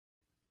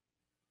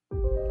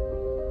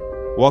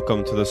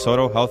Welcome to the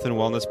Soto Health and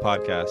Wellness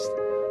Podcast.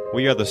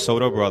 We are the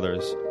Soto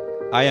Brothers.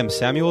 I am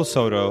Samuel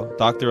Soto,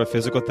 Doctor of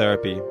Physical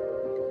Therapy.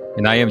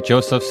 And I am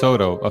Joseph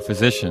Soto, a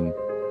physician.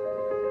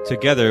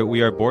 Together,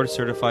 we are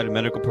board-certified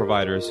medical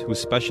providers who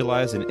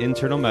specialize in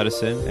internal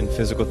medicine and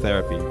physical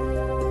therapy.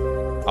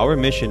 Our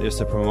mission is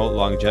to promote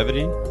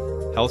longevity,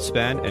 health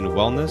span, and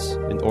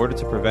wellness in order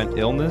to prevent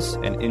illness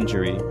and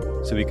injury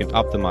so we can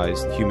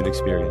optimize the human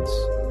experience.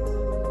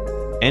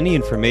 Any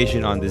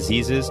information on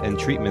diseases and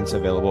treatments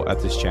available at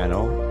this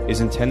channel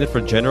is intended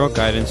for general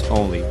guidance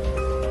only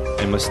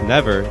and must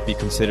never be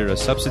considered a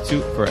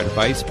substitute for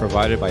advice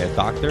provided by a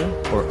doctor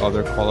or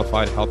other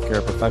qualified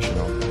healthcare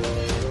professional.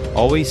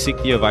 Always seek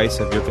the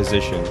advice of your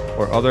physician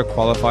or other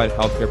qualified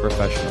healthcare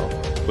professional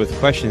with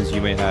questions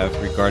you may have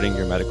regarding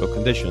your medical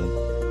condition.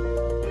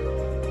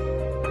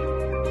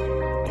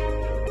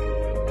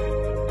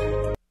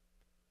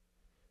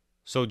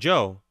 So,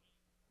 Joe,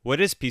 what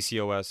is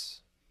PCOS?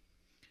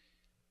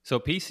 So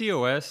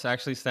PCOS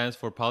actually stands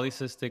for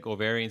polycystic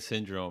ovarian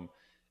syndrome,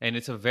 and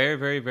it's a very,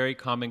 very, very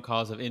common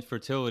cause of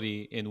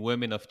infertility in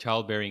women of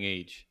childbearing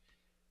age.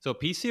 So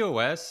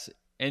PCOS,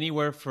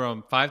 anywhere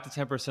from 5 to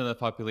 10% of the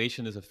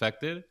population is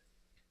affected.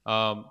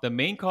 The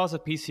main cause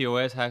of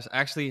PCOS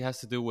has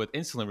to do with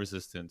insulin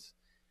resistance.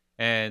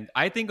 And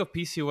I think of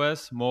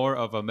PCOS more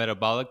of a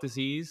metabolic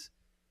disease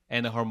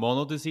and a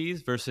hormonal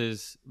disease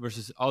versus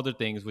other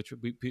things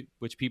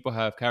which people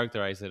have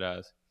characterized it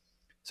as.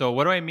 So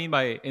what do I mean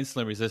by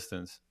insulin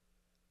resistance?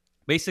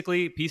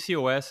 Basically,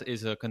 PCOS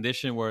is a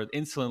condition where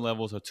insulin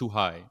levels are too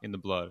high in the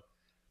blood.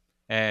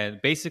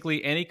 And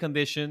basically, any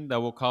condition that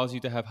will cause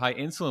you to have high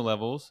insulin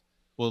levels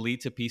will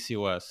lead to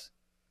PCOS.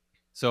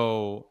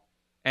 So,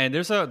 and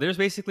there's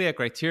basically a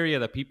criteria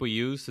that people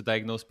use to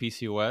diagnose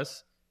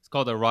PCOS. It's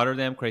called the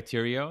Rotterdam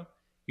criteria.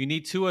 You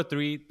need 2 or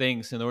 3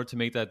 things in order to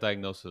make that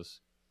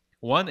diagnosis.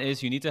 One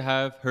is you need to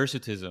have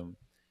hirsutism,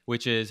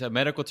 which is a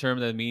medical term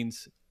that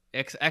means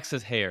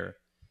excess hair.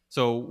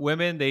 So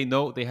women, they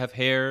know they have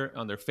hair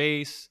on their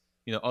face,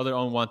 other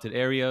unwanted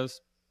areas.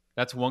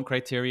 That's one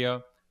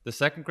criteria. The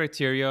second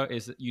criteria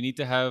is that you need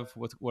to have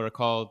what are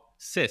called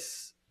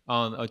cysts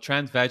on a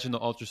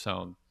transvaginal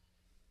ultrasound.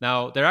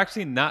 Now, they're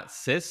actually not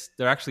cysts,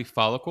 they're actually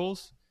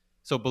follicles.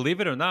 So believe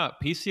it or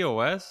not,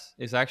 PCOS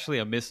is actually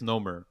a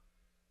misnomer.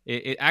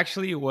 It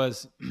actually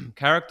was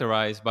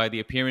characterized by the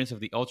appearance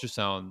of the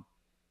ultrasound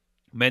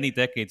many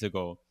decades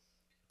ago.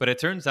 But it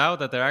turns out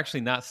that they're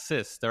actually not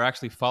cysts, they're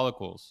actually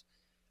follicles.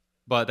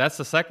 But that's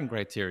the second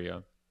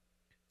criteria.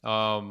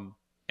 And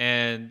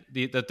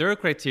the third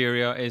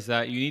criteria is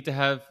that you need to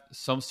have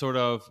some sort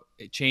of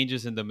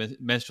changes in the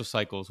menstrual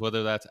cycles,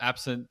 whether that's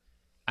absent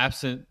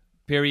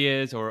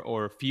periods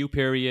or few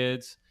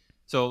periods.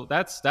 So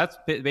that's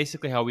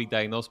basically how we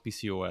diagnose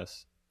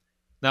PCOS.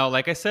 Now,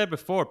 like I said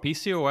before,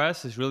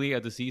 PCOS is really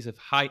a disease of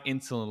high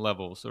insulin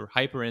levels or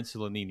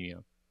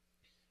hyperinsulinemia.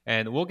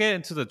 And we'll get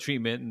into the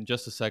treatment in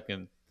just a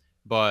second.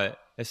 But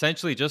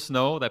essentially, just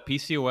know that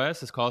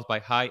PCOS is caused by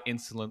high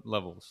insulin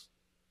levels.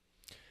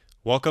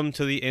 Welcome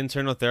to the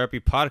Internal Therapy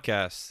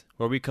Podcast,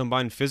 where we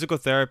combine physical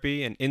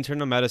therapy and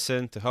internal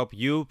medicine to help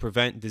you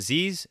prevent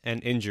disease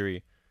and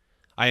injury.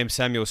 I am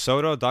Samuel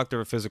Soto,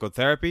 Doctor of Physical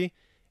Therapy,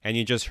 and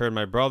you just heard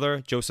my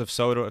brother, Joseph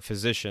Soto, a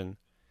physician.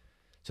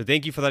 So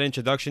thank you for that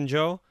introduction,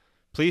 Joe.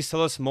 Please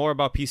tell us more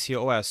about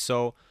PCOS.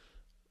 So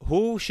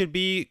who should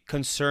be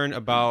concerned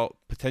about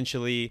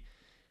potentially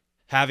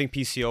having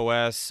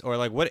PCOS, or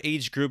like what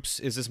age groups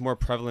is this more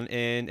prevalent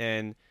in?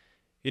 And,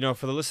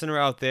 for the listener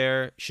out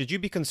there, should you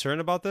be concerned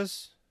about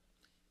this?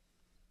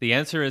 The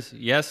answer is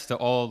yes to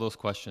all of those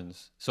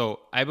questions.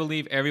 So I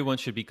believe everyone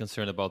should be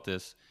concerned about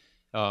this.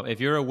 If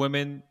you're a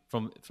woman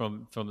from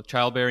the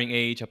childbearing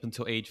age up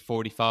until age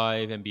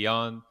 45 and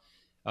beyond,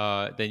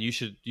 then you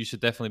should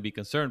definitely be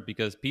concerned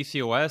because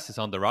PCOS is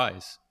on the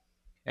rise.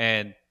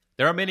 And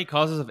there are many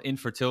causes of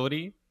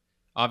infertility.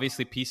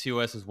 Obviously,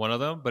 PCOS is one of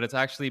them, but it's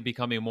actually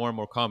becoming more and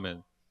more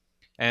common.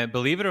 And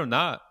believe it or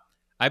not,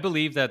 I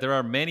believe that there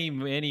are many,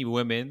 many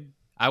women,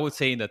 I would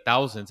say in the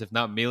thousands, if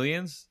not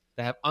millions,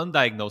 that have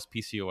undiagnosed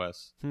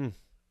PCOS.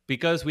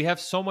 Because we have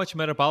so much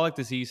metabolic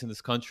disease in this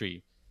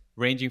country,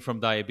 ranging from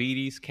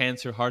diabetes,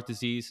 cancer, heart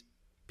disease.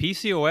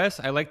 PCOS,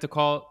 I like to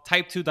call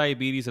type 2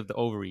 diabetes of the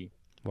ovary.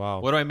 Wow.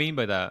 What do I mean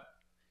by that?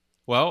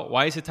 Well,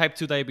 why is it type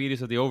 2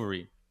 diabetes of the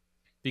ovary?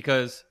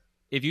 Because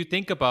if you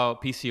think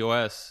about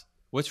PCOS,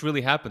 what's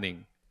really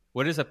happening?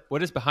 What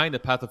is behind the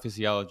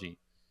pathophysiology?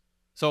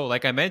 So,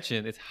 like I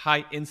mentioned, it's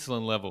high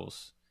insulin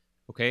levels,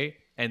 okay?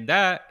 And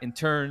that, in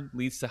turn,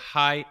 leads to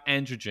high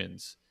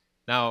androgens.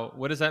 Now,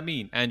 what does that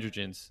mean,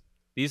 androgens?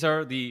 These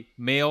are the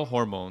male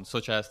hormones,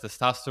 such as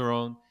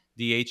testosterone,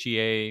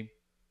 DHEA,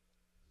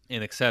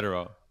 and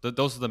etc.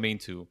 Those are the main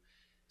two.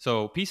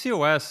 So,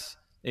 PCOS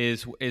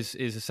is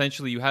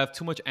essentially you have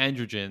too much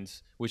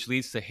androgens, which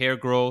leads to hair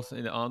growth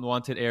in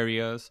unwanted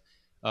areas,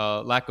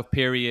 lack of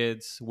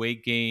periods,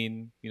 weight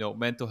gain,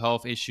 mental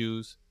health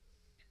issues,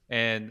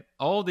 and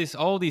all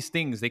these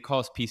things, they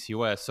cause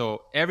PCOS.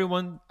 So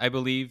everyone, I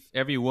believe,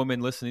 every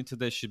woman listening to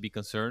this should be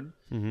concerned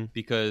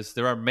because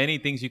there are many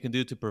things you can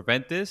do to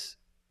prevent this,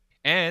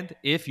 And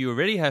if you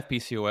already have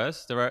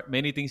PCOS, there are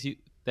many things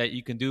that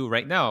you can do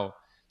right now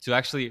to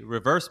actually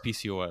reverse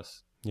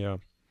PCOS. Yeah.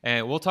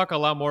 And we'll talk a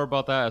lot more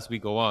about that as we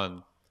go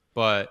on.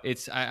 But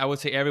I would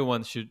say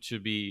everyone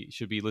should be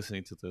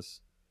listening to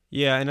this.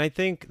 Yeah, and I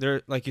think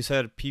there, like you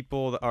said,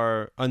 people that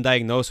are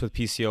undiagnosed with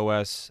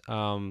PCOS.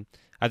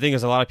 I think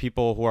there's a lot of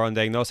people who are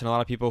undiagnosed, and a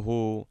lot of people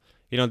who,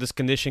 this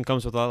condition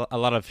comes with a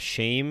lot of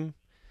shame.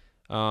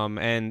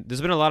 And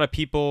there's been a lot of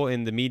people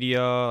in the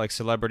media, like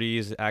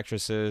celebrities,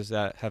 actresses,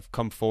 that have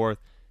come forth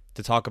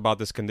to talk about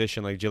this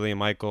condition, like Jillian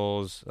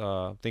Michaels.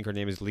 I think her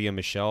name is Leah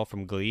Michelle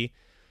from Glee.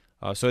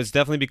 So it's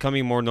definitely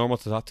becoming more normal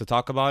to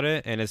talk about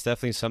it, and it's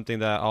definitely something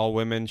that all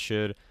women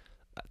should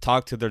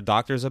talk to their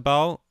doctors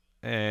about,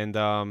 and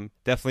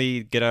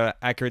definitely get an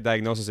accurate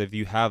diagnosis if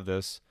you have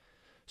this.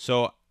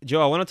 So,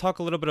 Joe, I want to talk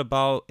a little bit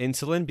about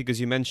insulin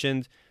because you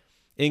mentioned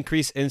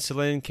increased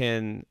insulin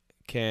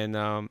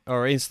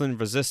or insulin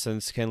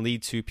resistance can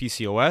lead to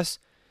PCOS.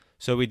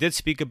 So we did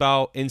speak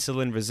about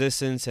insulin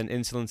resistance and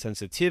insulin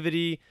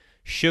sensitivity,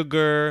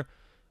 sugar.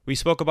 We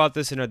spoke about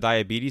this in our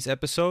diabetes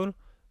episode,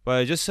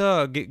 but just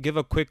give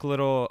a quick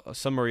little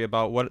summary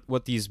about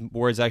what these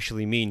words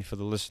actually mean for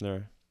the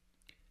listener.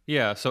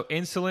 Yeah, so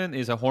insulin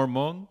is a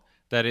hormone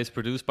that is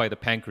produced by the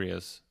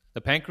pancreas.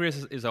 The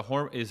pancreas is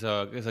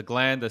a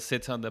gland that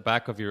sits on the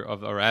back of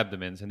our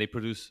abdomens, and they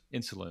produce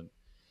insulin.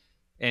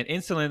 And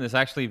insulin is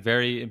actually a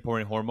very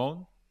important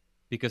hormone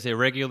because it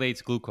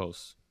regulates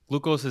glucose.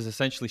 Glucose is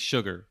essentially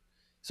sugar.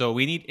 So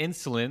we need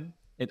insulin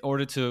in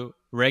order to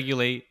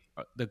regulate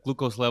the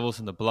glucose levels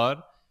in the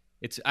blood.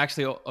 It's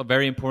actually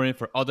very important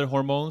for other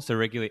hormones to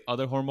regulate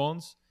other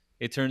hormones.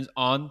 It turns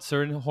on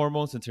certain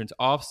hormones and turns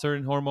off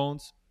certain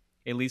hormones.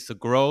 It leads to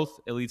growth.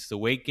 It leads to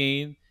weight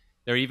gain.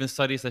 There are even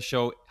studies that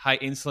show high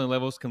insulin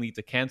levels can lead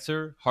to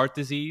cancer, heart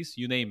disease,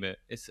 you name it.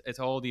 It's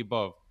all the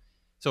above.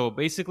 So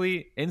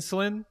basically,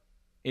 insulin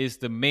is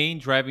the main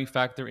driving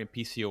factor in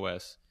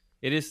PCOS.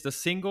 It is the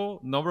single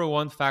number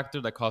one factor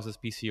that causes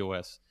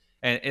PCOS.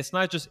 And it's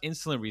not just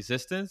insulin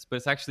resistance, but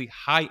it's actually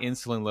high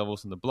insulin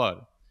levels in the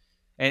blood.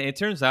 And it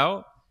turns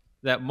out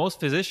that most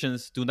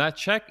physicians do not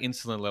check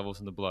insulin levels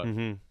in the blood,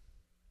 Mm-hmm.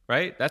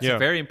 right? That's a Yeah.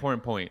 very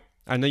important point.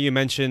 I know you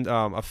mentioned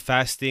a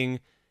fasting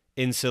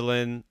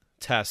insulin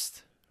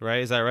test, right?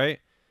 Is that right?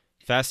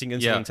 Fasting Yeah.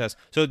 insulin test.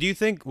 So do you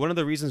think one of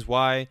the reasons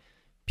why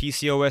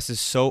PCOS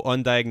is so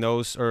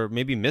undiagnosed or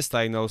maybe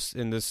misdiagnosed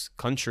in this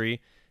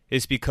country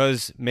is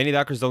because many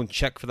doctors don't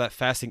check for that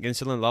fasting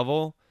insulin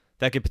level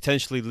that could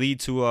potentially lead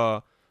to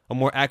a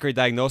more accurate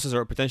diagnosis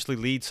or potentially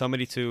lead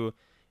somebody to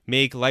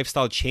make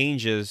lifestyle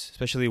changes,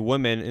 especially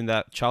women in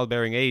that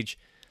childbearing age,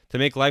 to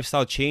make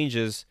lifestyle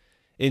changes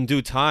in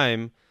due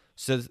time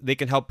so that they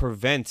can help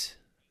prevent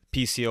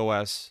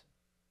PCOS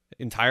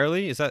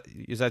entirely. Is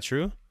that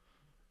true?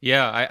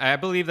 Yeah, I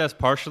believe that's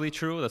partially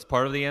true. That's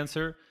part of the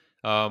answer.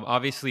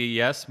 Obviously,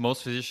 yes,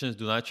 most physicians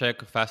do not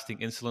check fasting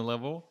insulin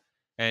level.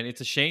 And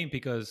it's a shame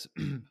because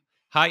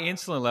high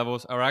insulin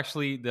levels are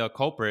actually the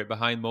culprit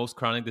behind most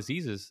chronic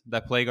diseases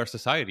that plague our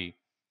society.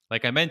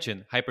 Like I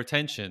mentioned,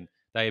 hypertension,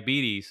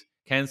 diabetes,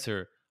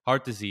 cancer,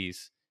 heart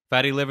disease,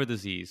 fatty liver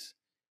disease,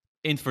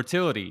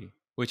 infertility,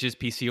 which is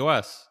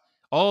PCOS.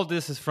 All of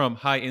this is from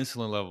high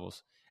insulin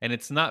levels, and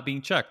it's not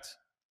being checked.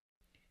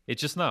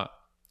 It's just not.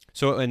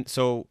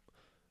 So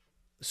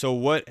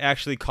what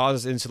actually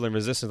causes insulin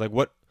resistance? Like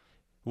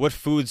what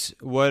foods,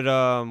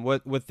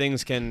 what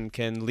things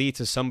can lead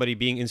to somebody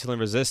being insulin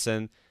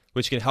resistant,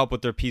 which can help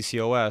with their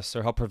PCOS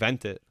or help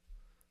prevent it?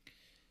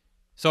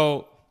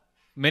 So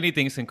many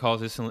things can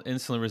cause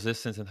insulin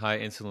resistance and high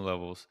insulin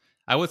levels.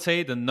 I would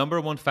say the number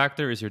one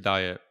factor is your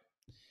diet.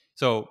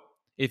 So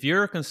if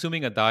you're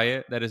consuming a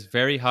diet that is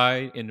very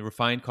high in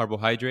refined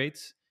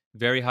carbohydrates,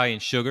 very high in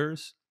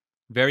sugars,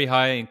 very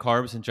high in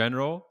carbs in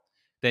general,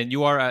 then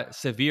you are at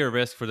severe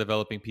risk for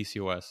developing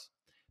PCOS.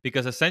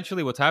 Because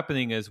essentially what's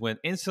happening is when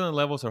insulin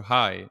levels are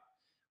high,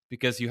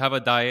 because you have a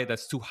diet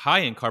that's too high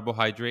in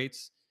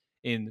carbohydrates,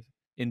 in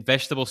in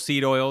vegetable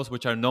seed oils,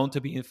 which are known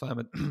to be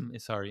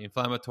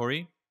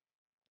inflammatory,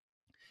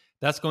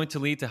 that's going to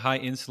lead to high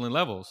insulin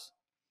levels.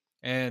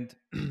 And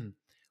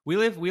we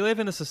live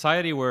in a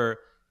society where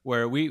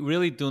we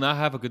really do not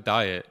have a good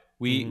diet.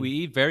 We Hmm.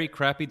 eat very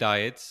crappy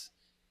diets,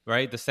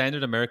 right? The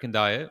standard American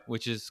diet,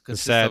 which is The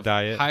consists sad of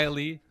diet.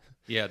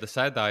 the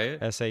SAD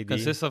diet SAD.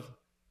 consists of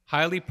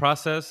highly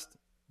processed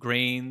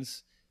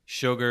grains,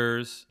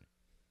 sugars,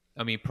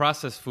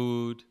 processed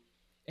food,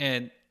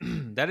 and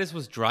that is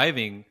what's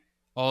driving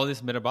all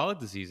these metabolic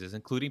diseases,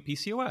 including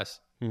PCOS.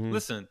 Hmm.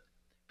 Listen,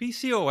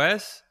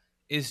 PCOS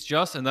is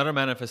just another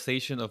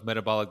manifestation of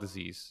metabolic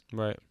disease.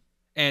 Right.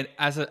 And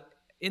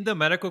in the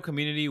medical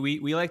community,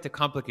 we like to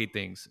complicate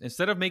things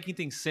instead of making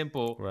things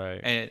simple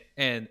Right.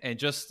 and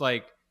just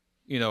like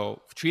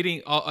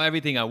treating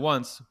everything at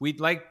once. We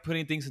like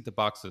putting things into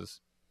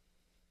boxes.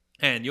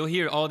 And you'll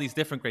hear all these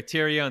different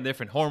criteria and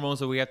different hormones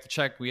that we have to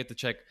check. We have to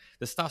check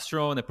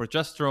testosterone and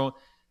progesterone.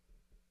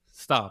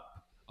 Stop.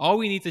 All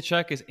we need to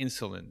check is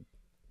insulin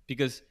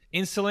because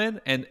Insulin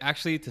and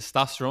actually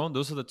testosterone,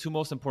 those are the two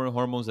most important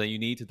hormones that you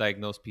need to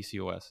diagnose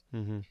PCOS.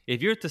 Mm-hmm.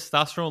 If your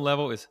testosterone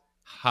level is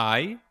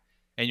high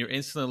and your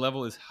insulin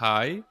level is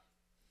high,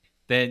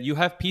 then you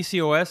have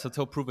PCOS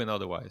until proven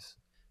otherwise.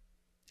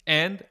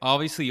 And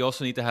obviously, you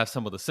also need to have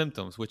some of the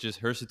symptoms, which is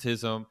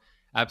hirsutism,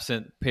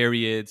 absent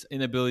periods,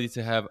 inability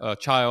to have a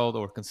child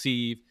or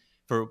conceive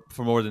for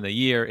more than a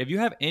year. If you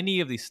have any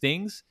of these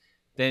things,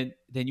 then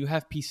you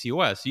have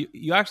PCOS.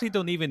 You actually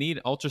don't even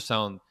need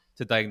ultrasound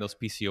to diagnose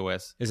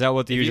PCOS. Is that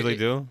what they If usually you,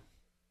 do?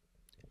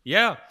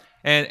 yeah,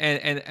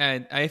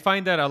 and I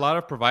find that a lot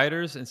of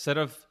providers, instead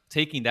of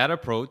taking that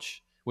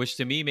approach, which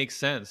to me makes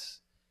sense,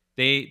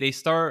 they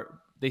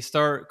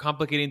start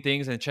complicating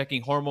things and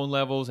checking hormone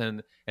levels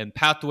and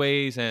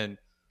pathways and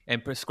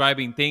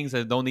prescribing things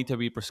that don't need to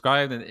be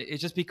prescribed, and it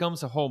just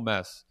becomes a whole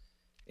mess.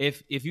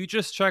 If you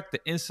just check the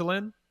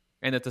insulin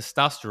and the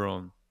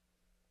testosterone,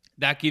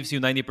 that gives you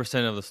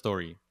 90% of the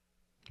story.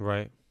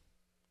 Right.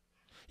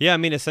 Yeah, I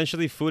mean,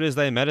 essentially, food is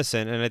like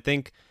medicine, and I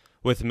think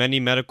with many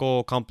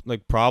medical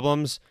like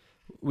problems,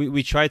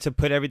 we try to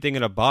put everything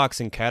in a box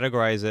and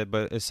categorize it,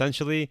 but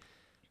essentially,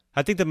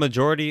 I think the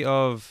majority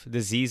of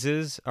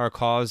diseases are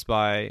caused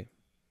by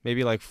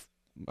maybe like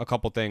a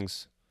couple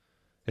things.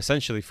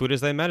 Essentially, food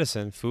is like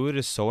medicine. Food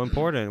is so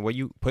important. What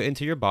you put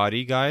into your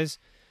body, guys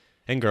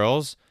and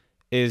girls,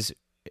 is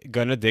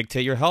gonna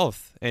dictate your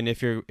health. And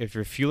if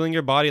you're fueling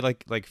your body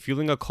like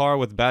fueling a car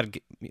with bad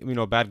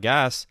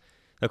gas,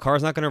 the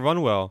car's not gonna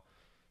run well.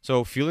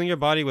 So fueling your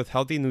body with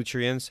healthy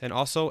nutrients and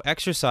also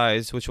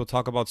exercise, which we'll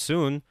talk about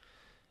soon,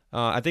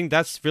 I think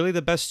that's really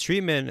the best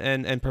treatment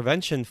and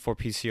prevention for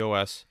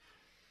PCOS.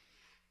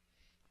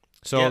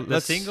 So Yeah,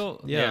 let's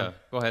yeah.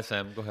 Go ahead,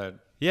 Sam. Go ahead.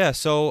 yeah.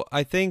 So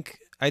I think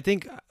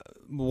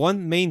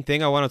one main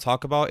thing I want to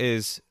talk about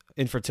is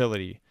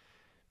infertility,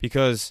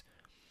 because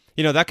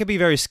that could be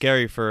very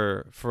scary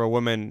for a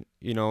woman,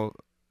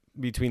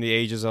 between the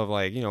ages of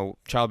like,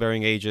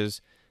 childbearing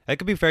ages. That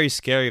could be very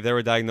scary if they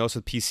were diagnosed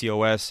with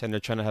PCOS and they're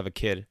trying to have a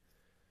kid,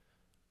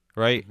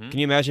 right? Mm-hmm. Can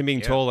you imagine being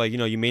Yeah. told like,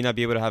 you may not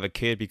be able to have a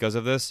kid because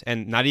of this,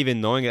 and not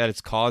even knowing that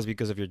it's caused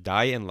because of your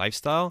diet and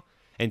lifestyle,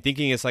 and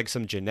thinking it's like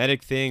some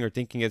genetic thing, or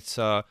thinking it's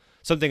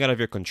something out of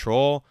your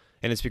control,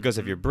 and it's because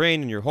of your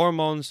brain and your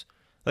hormones.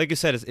 Like you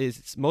said,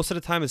 it's most of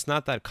the time it's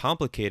not that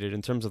complicated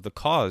in terms of the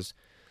cause.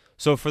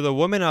 So for the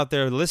women out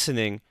there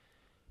listening,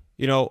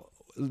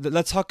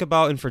 let's talk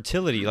about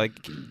infertility. Like,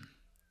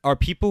 are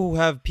people who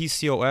have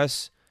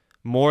PCOS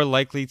more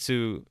likely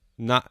to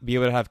not be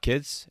able to have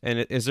kids?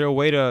 And is there a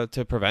way to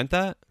prevent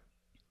that?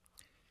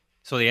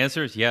 So the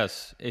answer is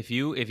yes. If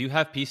you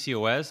have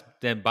PCOS,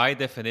 then by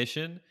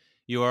definition,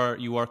 you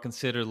are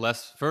considered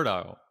less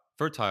fertile.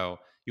 Fertile.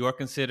 You are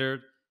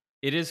considered.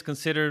 It is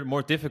considered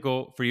more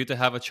difficult for you to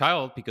have a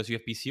child because you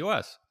have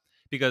PCOS.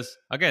 Because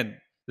again,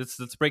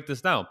 let's break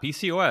this down.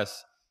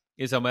 PCOS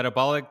is a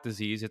metabolic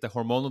disease. It's a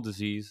hormonal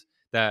disease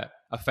that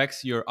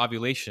affects your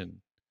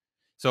ovulation.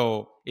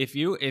 So if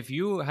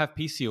you have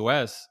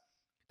PCOS,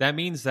 that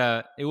means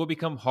that it will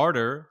become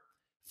harder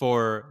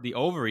for the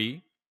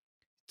ovary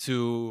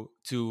to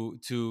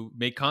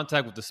make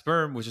contact with the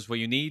sperm, which is what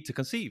you need to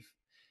conceive.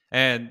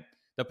 And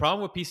the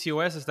problem with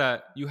PCOS is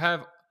that you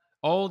have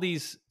all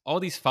these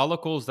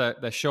follicles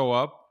that show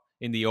up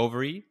in the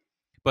ovary,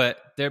 but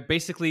they're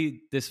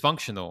basically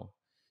dysfunctional.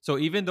 So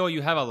even though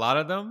you have a lot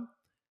of them,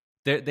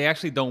 they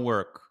actually don't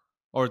work,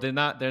 or they're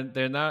not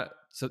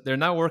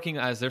working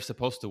as they're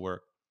supposed to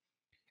work.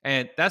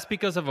 And that's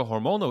because of a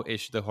hormonal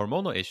issue, the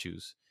hormonal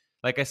issues.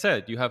 Like I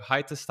said, you have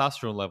high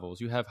testosterone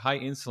levels, you have high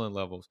insulin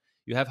levels,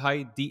 you have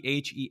high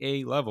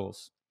DHEA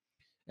levels.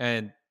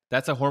 And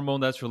that's a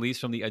hormone that's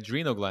released from the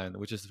adrenal gland,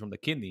 which is from the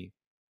kidney.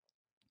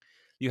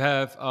 You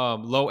have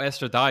low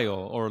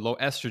estradiol or low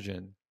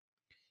estrogen.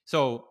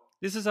 So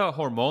this is a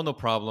hormonal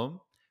problem,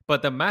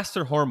 but the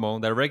master hormone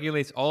that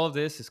regulates all of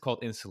this is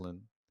called insulin.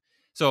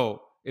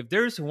 So if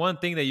there's one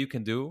thing that you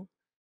can do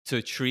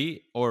to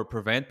treat or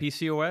prevent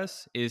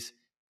PCOS is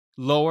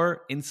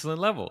lower insulin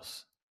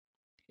levels.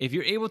 If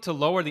you're able to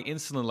lower the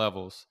insulin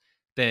levels,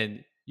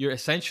 then you're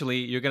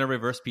going to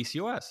reverse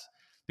PCOS,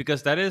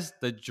 because that is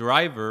the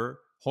driver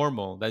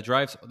hormone that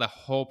drives the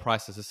whole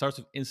process. It starts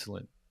with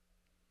insulin,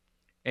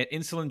 and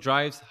insulin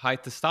drives high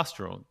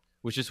testosterone,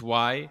 which is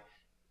why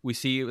we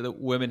see that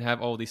women have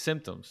all these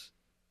symptoms.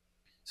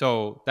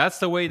 So that's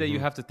the way that you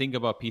have to think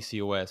about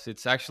PCOS.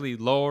 It's actually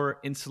lower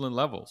insulin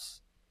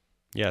levels.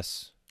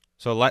 Yes.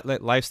 So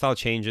lifestyle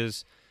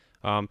changes.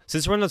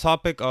 Since we're on the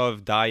topic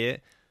of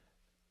diet,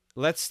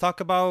 let's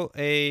talk about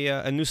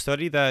a new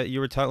study that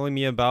you were telling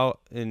me about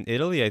in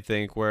Italy, I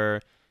think,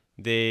 where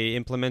they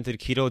implemented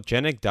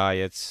ketogenic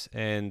diets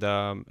and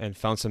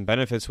found some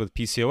benefits with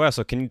PCOS.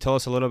 So can you tell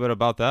us a little bit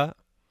about that?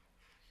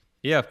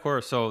 Yeah, of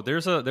course. So there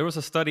was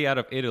a study out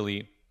of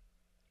Italy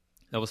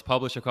that was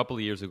published a couple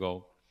of years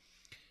ago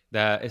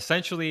that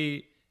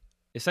essentially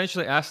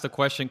asked the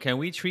question: can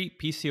we treat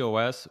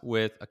PCOS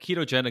with a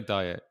ketogenic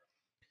diet?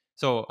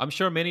 So I'm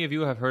sure many of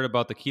you have heard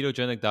about the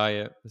ketogenic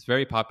diet. It's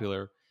very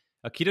popular.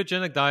 A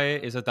ketogenic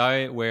diet is a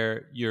diet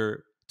where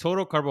your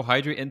total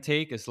carbohydrate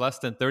intake is less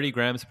than 30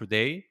 grams per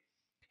day,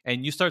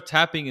 and you start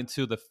tapping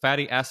into the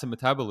fatty acid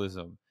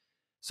metabolism.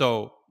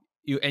 So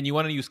you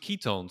want to use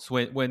ketones.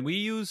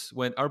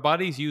 When our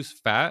bodies use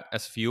fat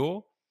as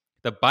fuel,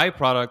 the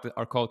byproduct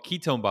are called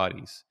ketone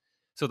bodies.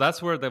 So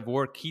that's where the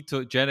word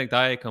ketogenic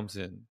diet comes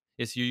in.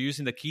 Is you're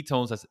using the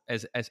ketones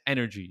as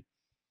energy.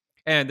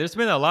 And there's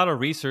been a lot of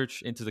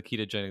research into the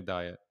ketogenic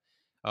diet,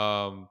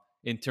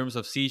 in terms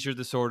of seizure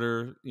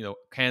disorder,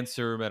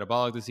 cancer,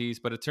 metabolic disease.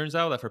 But it turns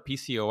out that for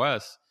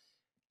PCOS,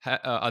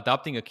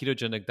 adopting a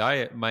ketogenic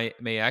diet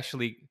may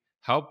actually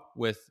help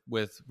with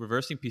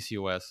reversing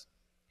PCOS.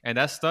 And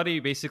that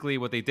study, basically,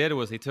 what they did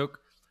was they took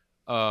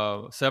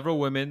several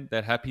women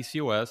that had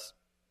PCOS,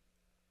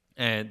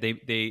 and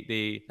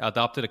they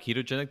adopted a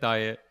ketogenic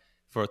diet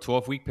for a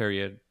 12-week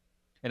period.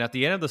 And at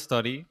the end of the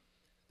study,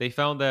 they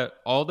found that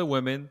all the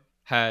women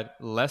had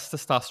less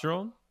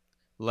testosterone,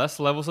 less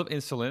levels of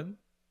insulin,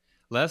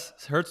 less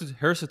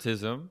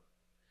hirsutism,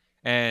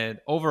 and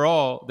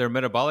overall their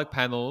metabolic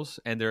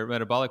panels and their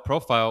metabolic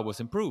profile was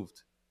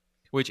improved,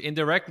 which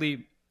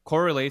indirectly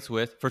correlates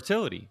with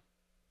fertility.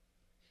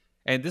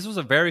 And this was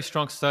a very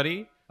strong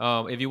study.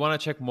 If you want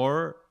to check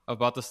more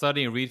about the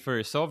study and read for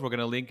yourself, we're going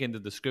to link in the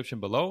description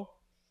below.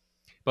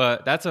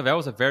 But that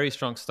was a very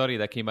strong study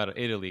that came out of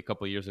Italy a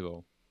couple of years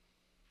ago.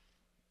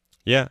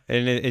 Yeah,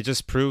 and it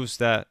just proves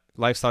that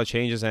lifestyle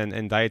changes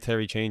and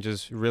dietary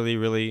changes really,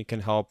 really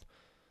can help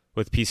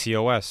with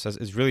PCOS.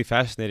 It's really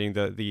fascinating,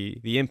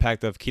 the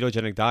impact of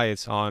ketogenic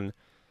diets on.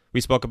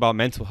 We spoke about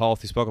mental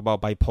health. We spoke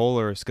about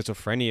bipolar,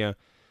 schizophrenia.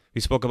 We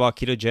spoke about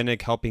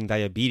ketogenic helping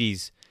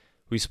diabetes.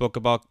 We spoke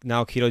about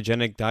now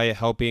ketogenic diet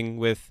helping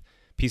with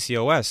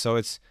PCOS. So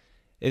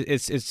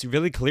it's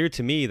really clear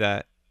to me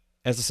that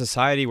as a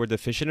society, we're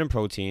deficient in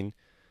protein.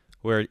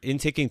 We're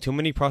intaking too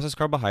many processed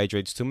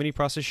carbohydrates, too many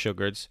processed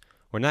sugars.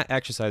 We're not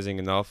exercising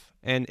enough,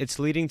 and it's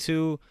leading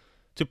to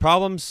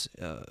problems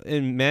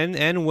in men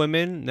and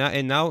women,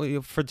 and now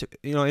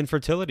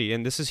infertility.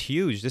 And this is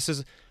huge.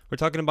 We're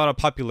talking about a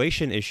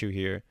population issue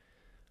here.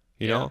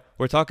 You know,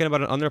 we're talking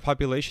about an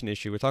underpopulation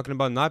issue. We're talking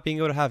about not being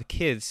able to have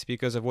kids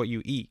because of what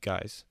you eat,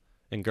 guys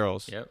and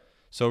girls. Yep.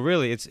 So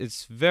really,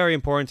 it's very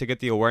important to get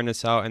the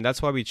awareness out, and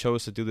that's why we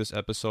chose to do this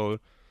episode,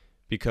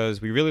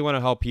 because we really want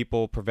to help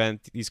people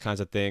prevent these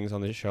kinds of things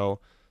on the show.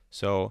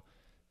 So,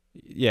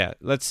 yeah,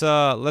 let's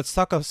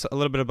talk a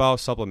little bit about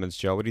supplements,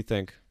 Joe. What do you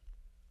think?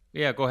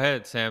 Yeah, go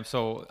ahead, Sam.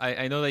 So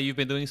I know that you've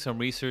been doing some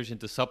research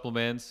into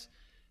supplements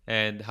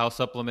and how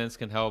supplements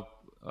can help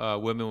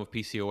women with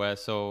PCOS.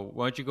 So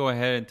why don't you go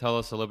ahead and tell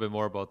us a little bit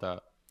more about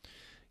that?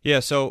 Yeah,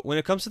 so when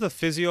it comes to the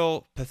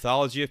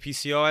physiopathology of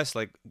PCOS,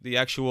 like the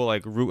actual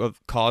root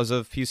of cause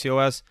of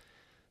PCOS,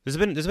 there's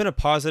been a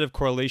positive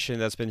correlation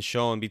that's been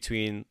shown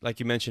between, like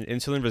you mentioned,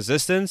 insulin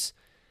resistance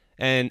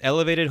and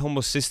elevated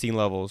homocysteine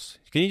levels.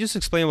 Can you just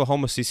explain what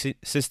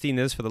homocysteine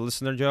is for the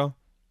listener, Joe?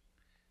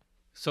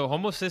 So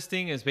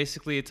homocysteine is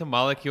basically, it's a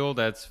molecule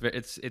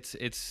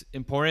it's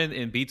important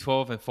in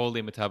B12 and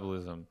folate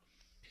metabolism.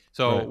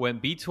 So Right. when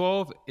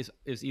B12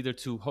 is either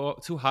too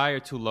high or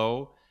too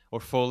low, or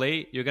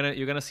folate, you're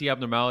gonna see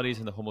abnormalities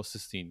in the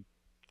homocysteine.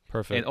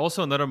 Perfect. And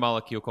also another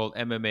molecule called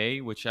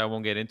MMA, which I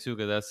won't get into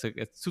because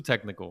it's too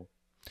technical.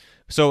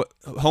 So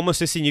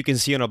homocysteine you can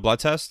see on a blood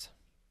test?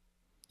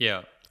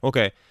 Yeah.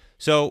 Okay.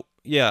 So,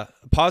 yeah,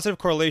 positive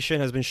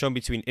correlation has been shown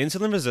between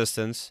insulin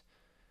resistance,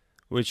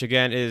 which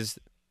again is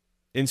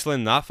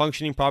insulin not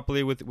functioning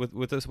properly with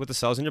the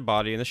cells in your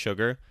body and the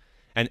sugar,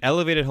 and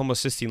elevated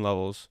homocysteine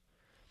levels.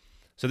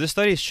 So this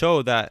study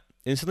showed that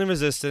insulin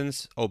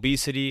resistance,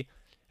 obesity,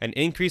 and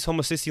increased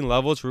homocysteine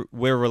levels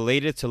were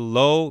related to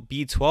low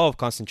B12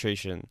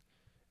 concentration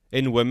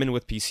in women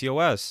with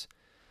PCOS.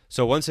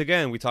 So once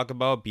again, we talk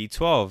about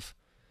B12.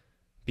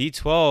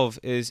 B12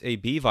 is a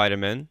B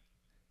vitamin.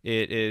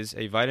 It is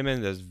a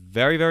vitamin that's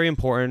very, very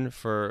important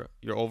for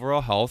your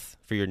overall health,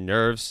 for your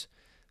nerves.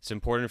 It's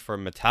important for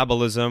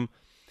metabolism,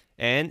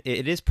 and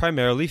it is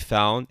primarily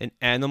found in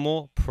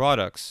animal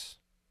products.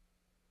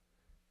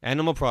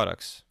 Animal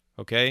products,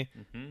 okay?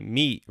 Mm-hmm.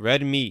 Meat,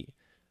 red meat,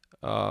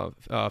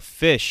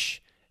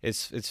 fish.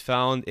 It's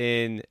found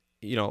in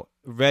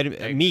red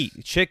Eggs. meat,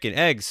 chicken,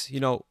 eggs.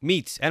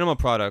 Meats, animal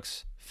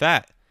products,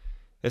 fat.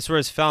 That's where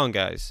it's found,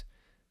 guys.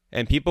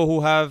 And people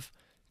who have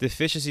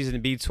deficiencies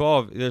in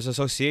B12, there's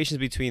associations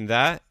between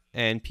that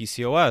and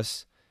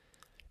PCOS.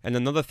 And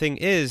another thing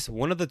is,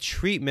 one of the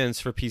treatments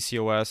for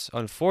PCOS,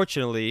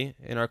 unfortunately,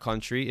 in our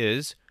country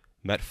is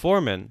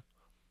metformin.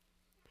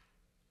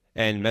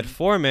 And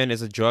metformin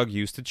is a drug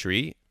used to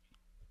treat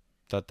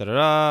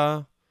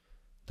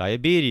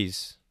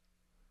diabetes,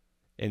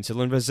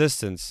 insulin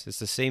resistance. It's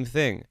the same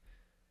thing.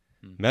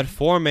 Mm-hmm.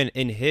 Metformin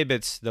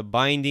inhibits the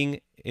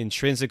binding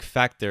intrinsic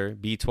factor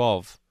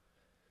B12.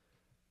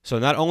 So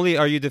not only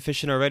are you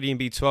deficient already in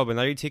B12, but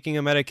now you're taking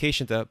a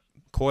medication to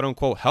quote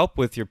unquote help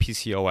with your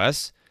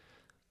PCOS,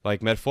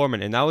 like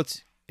metformin, and now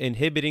it's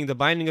inhibiting the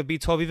binding of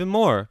B12 even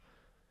more.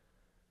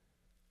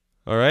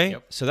 All right?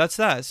 Yep. So that's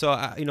that.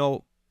 So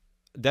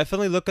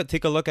definitely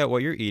take a look at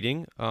what you're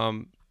eating.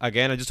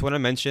 Again, I just want to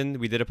mention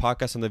we did a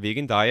podcast on the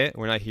vegan diet.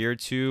 We're not here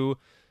to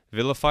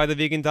vilify the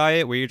vegan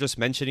diet where you're just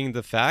mentioning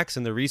the facts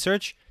and the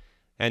research,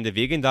 and the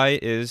vegan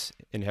diet is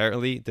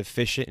inherently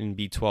deficient in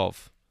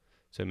B12.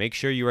 So make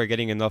sure you are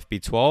getting enough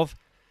B12,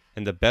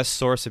 and the best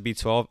source of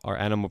B12 are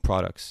animal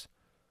products.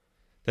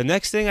 The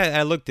next thing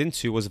I looked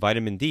into was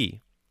vitamin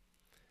D.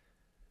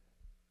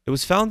 It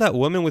was found that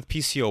women with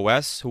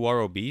PCOS who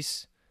are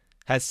obese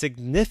had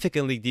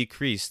significantly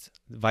decreased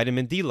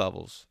vitamin D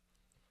levels.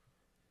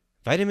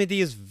 Vitamin D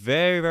is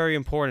very, very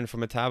important for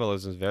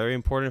metabolism. It's very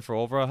important for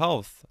overall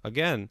health.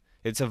 Again,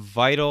 it's a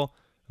vital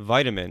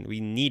vitamin. We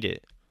need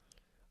it.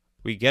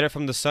 We get it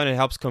from the sun. It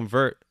helps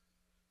convert.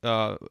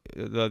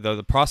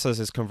 The process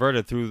is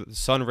converted through the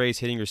sun rays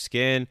hitting your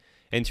skin,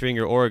 entering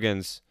your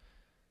organs.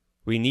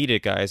 We need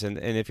it, guys. And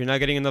if you're not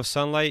getting enough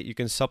sunlight, you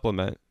can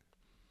supplement.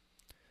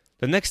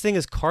 The next thing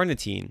is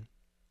carnitine.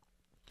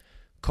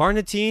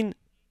 Carnitine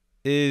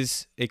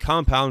is a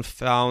compound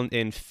found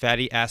in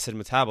fatty acid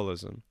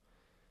metabolism,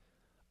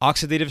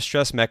 oxidative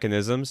stress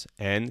mechanisms,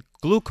 and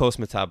glucose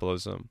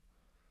metabolism.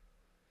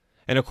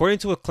 And according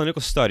to a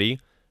clinical study,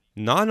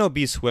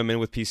 non-obese women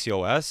with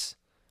PCOS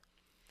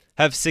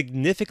have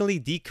significantly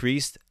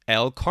decreased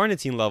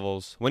L-carnitine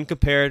levels when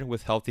compared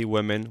with healthy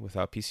women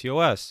without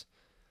PCOS.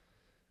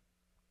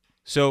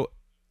 So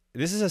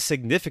this is a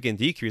significant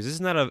decrease. This is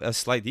not a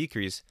slight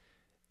decrease.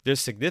 There's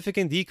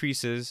significant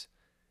decreases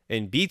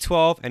in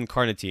B12 and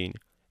carnitine.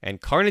 And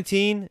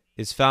carnitine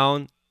is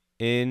found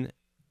in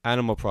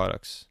animal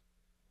products.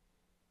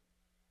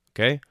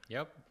 Okay?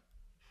 Yep.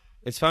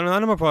 It's found in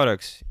animal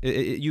products.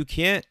 You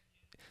can't,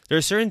 there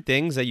are certain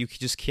things that you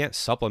just can't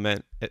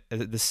supplement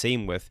the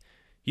same with.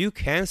 You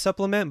can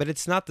supplement, but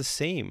it's not the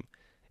same.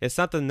 It's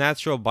not the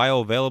natural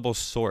bioavailable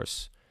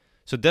source.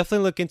 So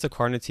definitely look into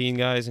carnitine,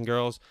 guys and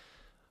girls.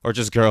 Or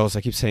just girls.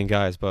 I keep saying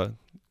guys, but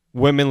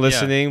women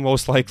listening,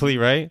 most likely,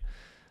 right?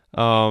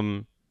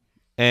 And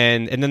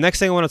the next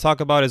thing I want to talk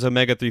about is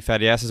omega-3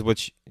 fatty acids,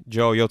 which,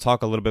 Joe, you'll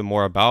talk a little bit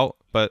more about.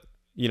 But,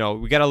 we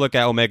got to look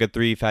at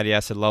omega-3 fatty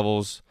acid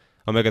levels,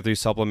 omega-3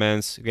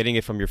 supplements, getting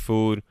it from your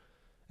food.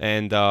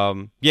 And,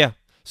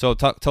 so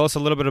tell us a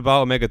little bit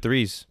about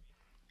omega-3s.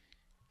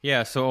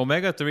 Yeah, so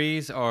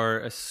omega-3s are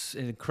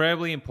an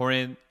incredibly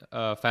important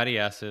fatty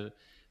acid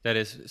that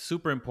is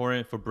super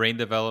important for brain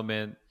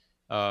development,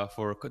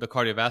 for the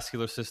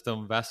cardiovascular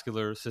system,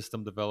 vascular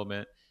system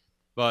development.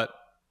 But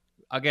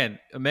again,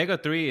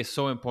 omega-3 is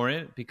so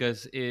important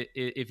because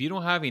if you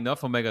don't have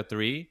enough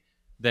omega-3,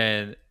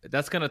 then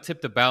that's going to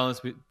tip the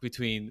balance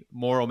between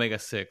more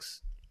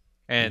omega-6.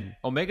 And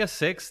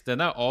omega-6, they're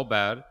not all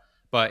bad,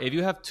 but if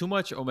you have too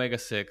much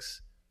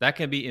omega-6, that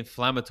can be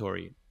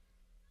inflammatory.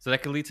 So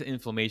that can lead to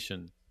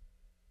inflammation.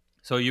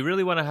 So you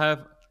really want to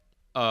have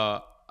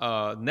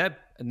a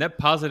net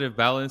positive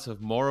balance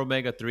of more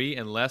omega-3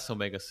 and less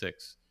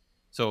omega-6.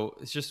 So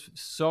it's just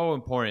so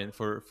important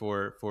for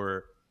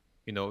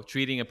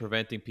treating and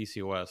preventing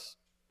PCOS.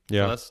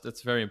 Yeah. So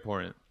that's very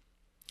important.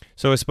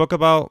 So I spoke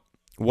about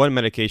one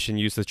medication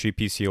used to treat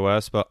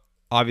PCOS, but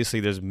obviously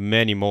there's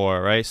many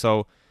more, right?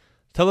 So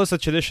tell us a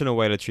traditional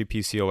way to treat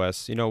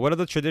PCOS. What are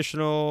the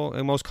traditional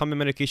and most common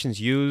medications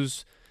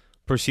used,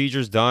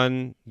 procedures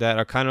done that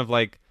are kind of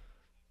like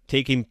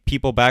taking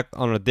people back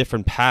on a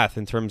different path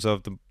in terms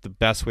of the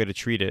best way to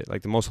treat it,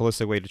 like the most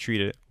holistic way to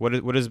treat it?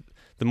 What is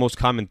the most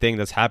common thing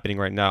that's happening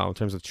right now in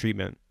terms of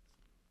treatment?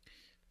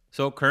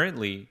 So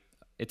currently,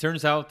 it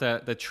turns out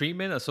that the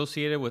treatment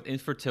associated with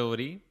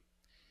infertility,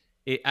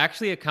 it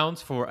actually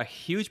accounts for a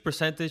huge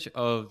percentage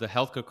of the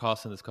healthcare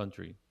costs in this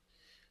country.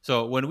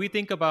 So when we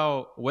think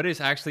about what is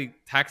actually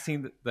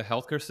taxing the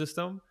healthcare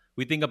system,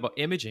 we think about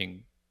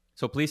imaging.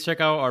 So please check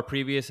out our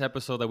previous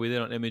episode that we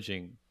did on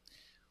imaging.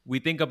 We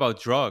think about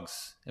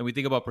drugs and we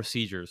think about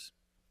procedures.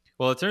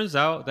 Well, it turns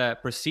out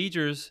that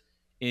procedures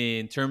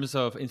in terms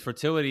of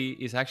infertility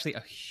is actually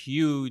a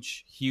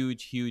huge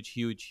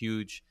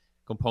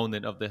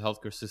component of the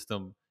healthcare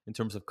system in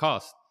terms of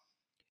cost.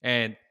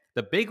 And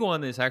the big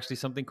one is actually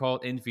something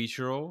called in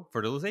vitro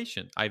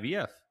fertilization,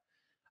 IVF.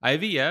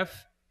 IVF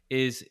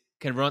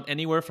can run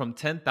anywhere from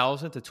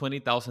 $10,000 to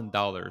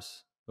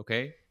 $20,000.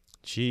 Okay,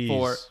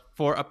 Jeez.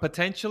 for a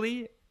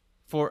potentially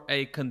for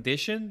a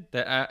condition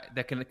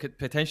that could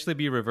potentially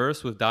be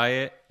reversed with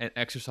diet and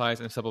exercise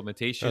and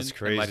supplementation. That's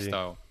crazy. And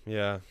lifestyle.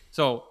 Yeah.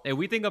 So if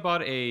we think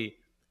about a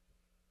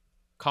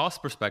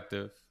cost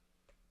perspective,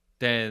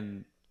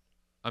 then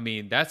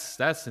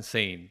that's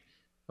insane.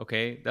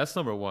 Okay, that's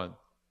number one.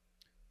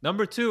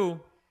 Number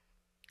two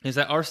is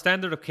that our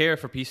standard of care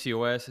for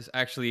PCOS is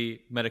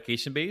actually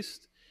medication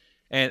based.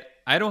 And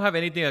I don't have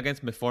anything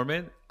against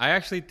metformin. I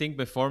actually think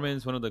metformin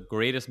is one of the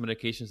greatest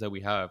medications that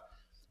we have,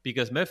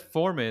 because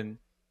metformin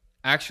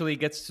actually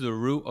gets to the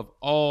root of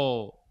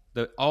all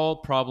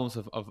problems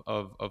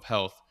of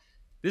health.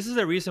 This is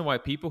the reason why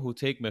people who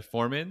take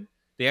metformin,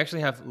 they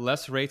actually have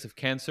less rates of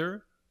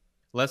cancer,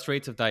 less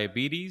rates of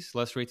diabetes,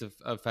 less rates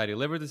of fatty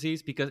liver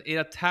disease, because it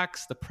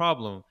attacks the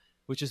problem,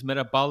 which is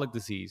metabolic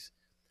disease.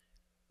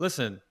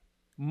 Listen,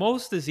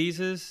 most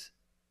diseases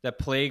that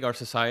plague our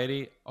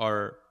society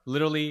are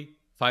literally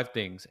 5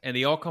 things, and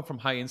they all come from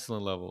high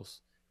insulin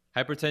levels: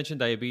 hypertension,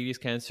 diabetes,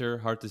 cancer,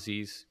 heart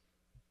disease.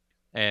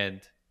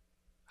 and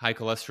high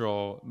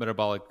cholesterol,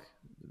 metabolic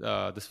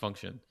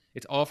dysfunction.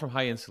 It's all from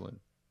high insulin.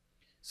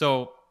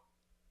 So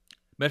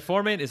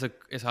metformin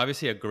is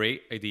obviously a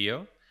great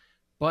idea,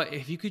 but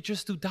if you could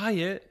just do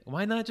diet,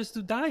 why not just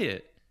do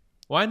diet?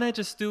 Why not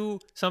just do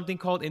something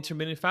called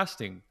intermittent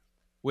fasting,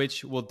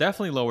 which will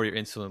definitely lower your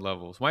insulin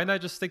levels? Why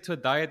not just stick to a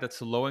diet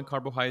that's low in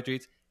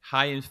carbohydrates,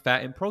 high in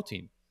fat and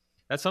protein?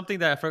 That's something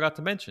that I forgot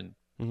to mention.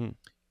 Hmm.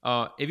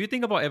 If you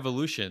think about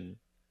evolution,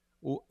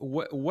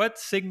 what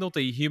signaled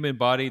the human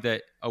body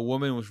that a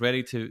woman was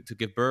ready to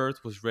give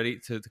birth, was ready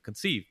to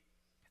conceive?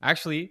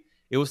 Actually,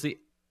 it was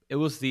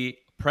the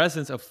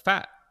presence of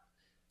fat.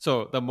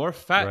 So the more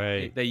fat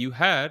Right. that you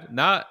had,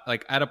 not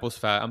like adipose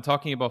fat, I'm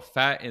talking about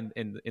fat in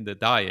the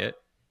diet,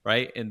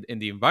 right? In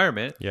the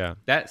environment, Yeah.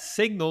 that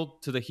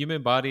signaled to the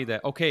human body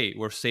that, okay,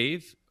 we're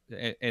safe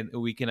and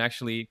we can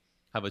actually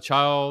have a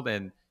child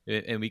and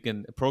we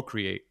can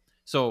procreate.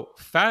 So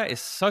fat is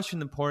such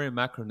an important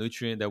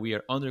macronutrient that we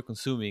are under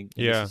consuming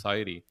in this Yeah.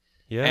 society.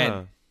 And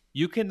Yeah.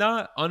 you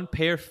cannot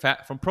unpair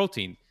fat from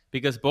protein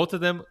because both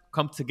of them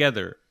come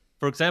together.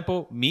 For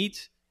example,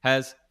 meat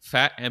has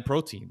fat and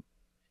protein.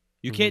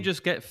 You Hmm. can't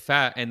just get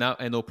fat and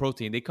no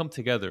protein. They come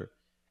together.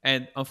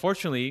 And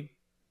unfortunately,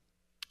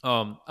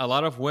 a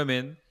lot of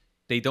women,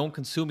 they don't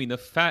consume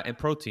enough fat and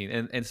protein,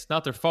 and it's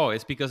not their fault.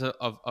 It's because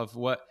of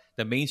what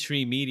the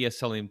mainstream media is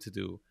telling them to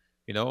do.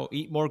 You know,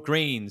 eat more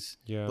grains,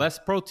 Yeah. less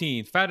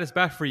protein. Fat is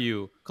bad for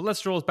you.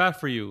 Cholesterol is bad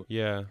for you.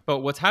 Yeah. But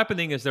what's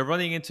happening is they're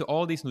running into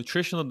all these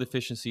nutritional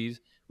deficiencies,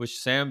 which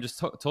Sam just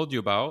told you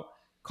about: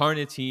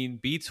 carnitine,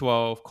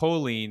 B12,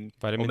 choline,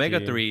 Vitamin omega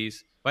D.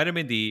 threes,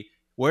 vitamin D.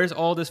 Where's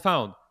all this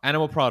found?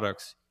 Animal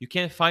products. You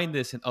can't find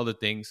this in other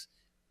things.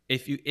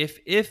 If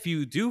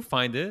you do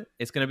find it,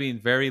 it's going to be in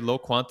very low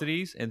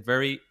quantities and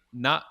very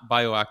not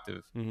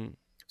bioactive. Hmm.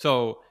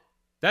 So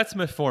that's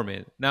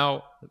metformin.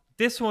 Now,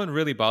 this one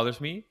really bothers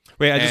me.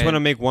 Wait, I just want to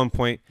And make one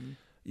point.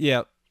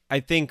 Yeah, I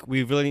think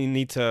we really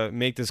need to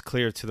make this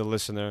clear to the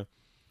listener.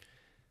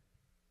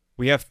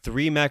 We have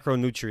three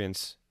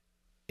macronutrients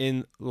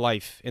in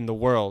life, in the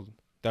world,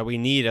 that we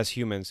need as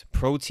humans: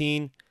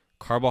 protein,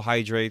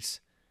 carbohydrates,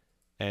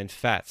 and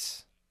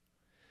fats.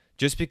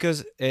 Just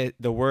because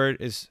the word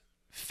is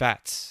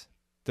fats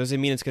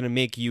doesn't mean it's going to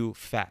make you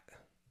fat.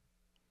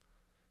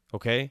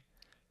 Okay?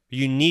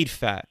 You need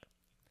fat.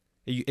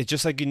 It's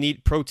just like you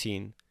need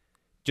protein.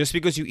 Just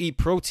because you eat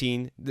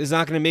protein is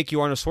not going to make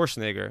you Arnold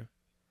Schwarzenegger.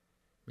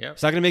 yeah,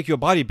 It's not going to make you a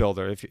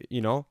bodybuilder. If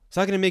you know, it's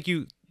not going to make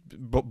you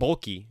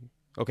bulky.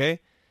 Okay?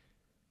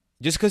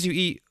 Just because you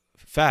eat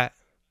fat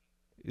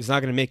is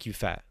not going to make you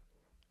fat.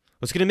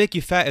 What's going to make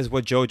you fat is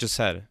what Joe just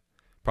said: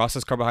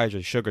 processed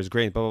carbohydrates, sugars,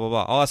 grains, blah blah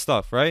blah, all that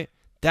stuff. Right?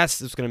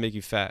 That's what's going to make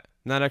you fat.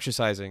 Not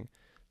exercising.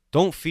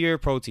 Don't fear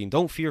protein.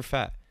 Don't fear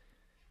fat.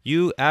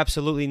 You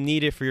absolutely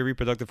need it for your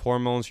reproductive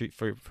hormones,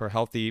 for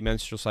healthy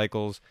menstrual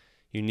cycles.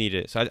 You need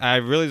it. So I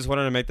really just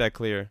wanted to make that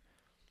clear.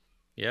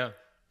 yeah,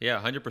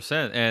 yeah,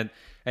 100%. And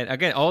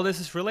again, all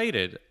this is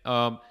related.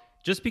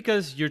 Just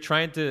because you're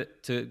trying to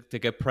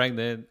get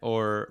pregnant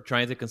or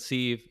trying to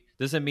conceive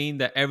doesn't mean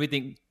that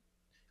everything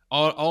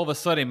all of a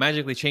sudden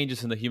magically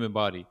changes in the human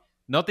body.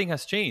 Nothing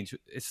has changed.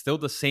 It's still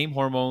the same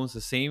hormones,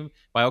 the same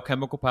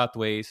biochemical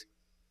pathways.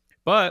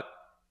 But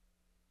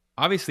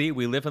obviously,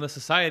 we live in a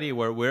society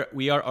where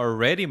we are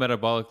already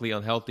metabolically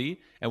unhealthy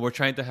and we're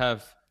trying to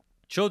have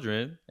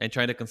children and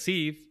trying to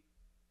conceive,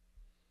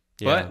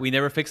 Yeah. but we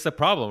never fix the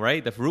problem,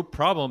 right? The root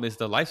problem is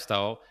the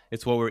lifestyle.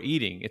 It's what we're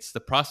eating. It's the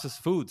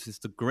processed foods. It's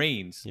the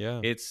grains.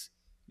 Yeah. It's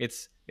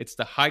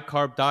the high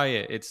carb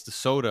diet. It's the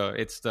soda.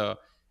 It's the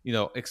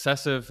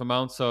excessive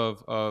amounts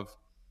of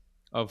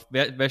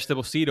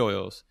vegetable seed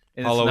oils,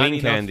 and it's not Halloween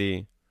enough.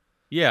 candy.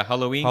 Yeah,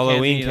 Halloween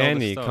Halloween candy and all this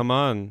candy. stuff. Come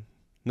on.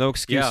 No Yeah.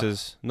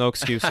 excuses. No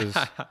excuses.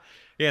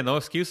 Yeah, no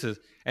excuses.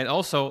 And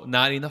also,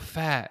 not enough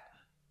fat.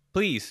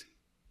 Please,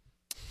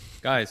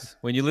 guys,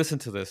 when you listen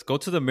to this, go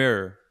to the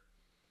mirror,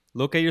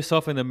 look at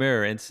yourself in the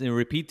mirror, and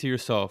repeat to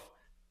yourself: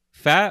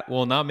 fat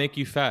will not make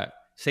you fat.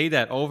 Say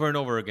that over and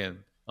over again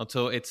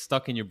until it's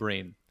stuck in your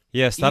brain.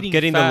 Yeah, stop Eating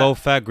getting the fat,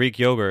 low-fat Greek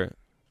yogurt.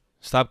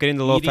 Stop getting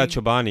the low-fat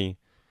eating, Chobani.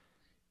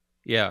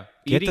 yeah,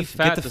 Get eating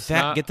fat does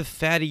not. get the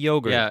fatty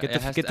yogurt. Yeah, Get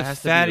it has the to be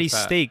fatty the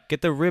fat. steak.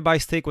 Get the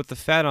ribeye steak with the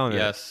fat on it.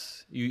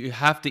 Yes, you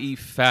have to eat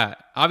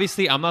fat.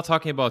 Obviously, I'm not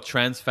talking about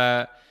trans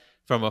fat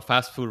from a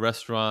fast food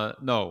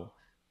restaurant. No,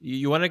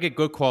 you want to get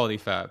good quality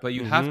fat, but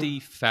you have to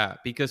eat fat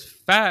because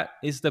fat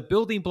is the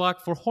building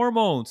block for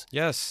hormones.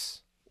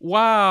 Yes.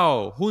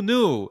 Wow, who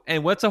knew?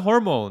 And what's a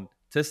hormone?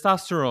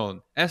 Testosterone,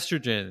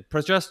 estrogen,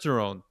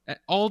 progesterone,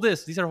 all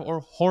this. These are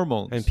all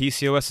hormones. And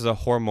PCOS is a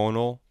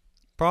hormonal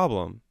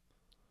problem.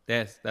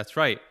 That's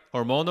right.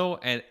 Hormonal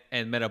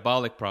and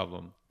metabolic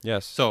problem.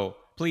 Yes. So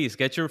please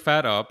get your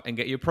fat up and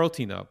get your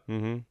protein up.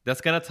 Mm-hmm. That's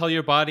gonna tell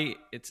your body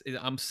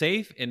I'm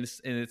safe and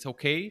it's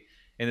okay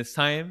and it's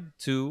time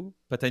to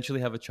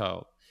potentially have a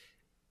child.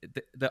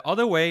 The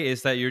other way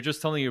is that you're just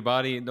telling your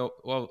body, no,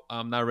 well,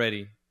 I'm not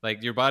ready.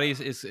 Like your body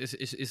is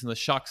in a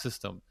shock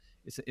system.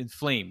 It's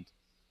inflamed.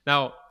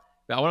 Now,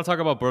 I want to talk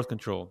about birth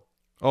control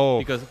Oh,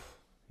 because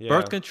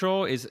Birth Yeah.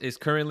 control is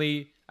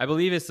currently, I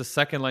believe, it's the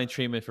second line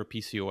treatment for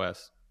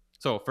PCOS.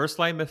 So first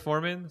line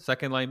metformin,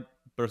 second line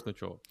birth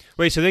control.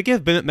 Wait, so they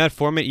give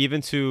metformin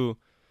even to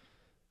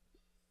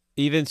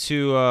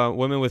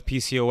women with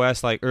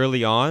PCOS like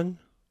early on,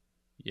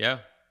 Yeah,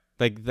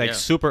 like yeah,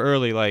 super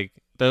early, like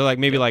they're like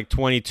maybe yep, like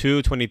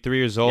 22, 23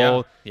 years yeah,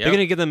 old. They're yep.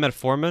 gonna give them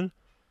metformin.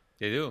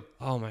 They do,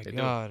 Oh my they do,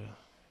 god.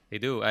 they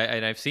do.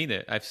 And I've seen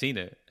it. I've seen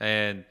it.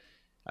 And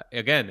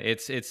again,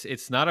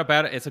 it's not a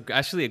bad. It's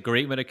actually a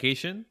great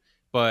medication.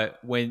 But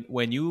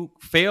when you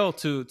fail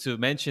to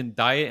mention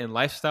diet and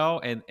lifestyle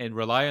and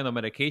rely on a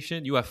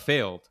medication, you have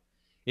failed.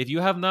 If you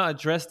have not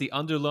addressed the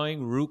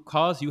underlying root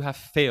cause, you have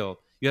failed.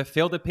 You have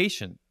failed the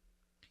patient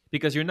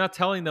because you're not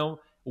telling them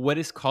what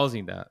is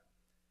causing that.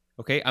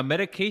 Okay, a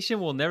medication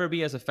will never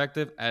be as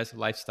effective as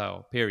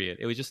lifestyle. Period.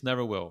 It just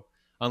never will,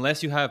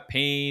 unless you have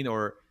pain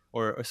or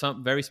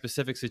some very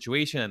specific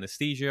situation,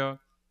 anesthesia.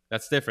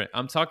 That's different.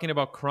 I'm talking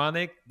about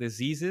chronic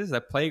diseases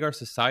that plague our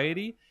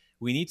society.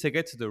 We need to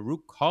get to the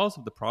root cause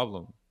of the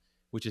problem,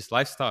 which is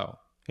lifestyle.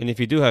 And if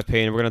you do have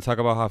pain, we're gonna talk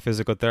about how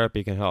physical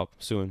therapy can help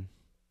soon.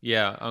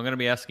 Yeah, I'm gonna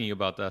be asking you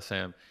about that,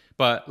 Sam.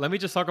 But let me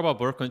just talk about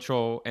birth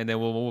control, and then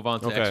we'll move on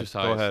to Okay, go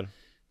exercise. ahead.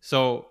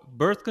 So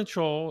birth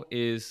control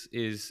is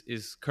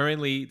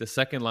currently the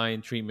second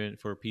line treatment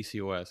for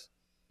PCOS.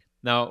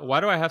 Now, why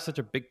do I have such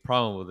a big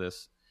problem with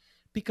this?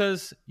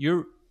 Because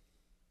you're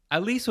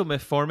at least with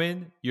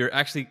metformin, you're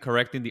actually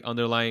correcting the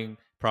underlying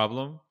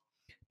problem.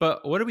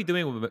 But what are we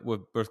doing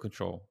with birth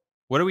control?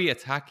 What are we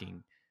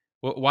attacking?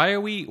 Why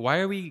are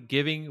we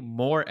giving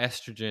more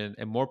estrogen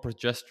and more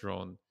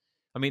progesterone?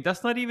 I mean,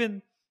 that's not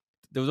even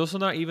there was also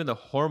not even the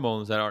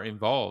hormones that are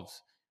involved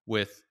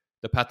with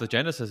the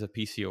pathogenesis of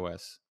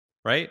PCOS,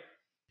 right?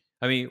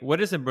 I mean, what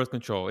is in birth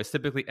control? It's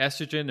typically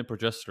estrogen and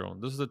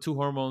progesterone. Those are the two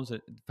hormones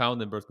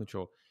found in birth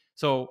control.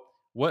 So,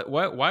 why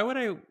would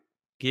I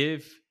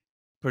give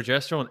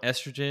progesterone,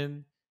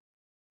 estrogen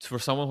for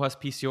someone who has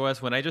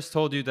PCOS when I just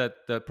told you that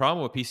the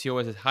problem with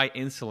PCOS is high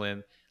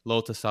insulin,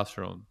 low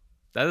testosterone?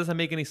 That doesn't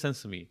make any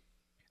sense to me.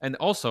 And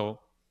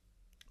also,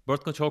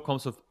 birth control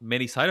comes with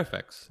many side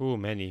effects, Ooh,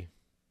 many.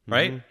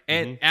 right? Mhm.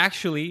 And Mhm.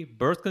 actually,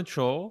 birth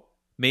control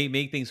may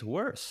make things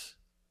worse.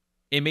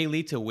 It may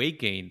lead to weight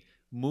gain,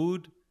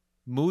 mood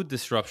mood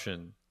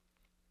disruption.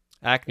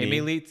 It may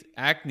Acne, lead to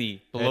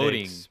acne,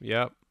 bloating, headaches.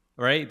 Yep.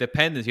 right?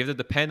 Dependence. You have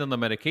to depend on the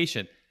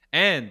medication.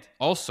 And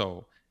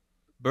also,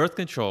 birth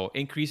control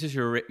increases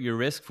your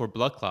risk for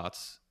blood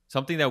clots,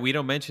 something that we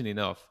don't mention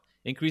enough.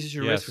 Increases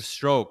your risk for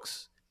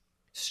Yes.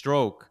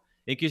 stroke.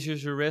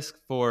 Increases your risk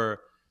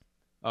for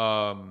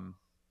um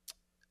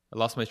I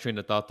lost my train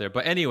of thought there.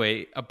 But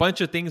anyway, a bunch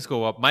of things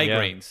go up. Yeah.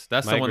 Migraines.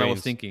 That's the one I was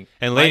Migraines. thinking.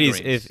 And ladies,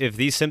 if Migraines. if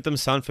these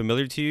symptoms sound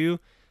familiar to you,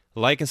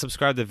 like and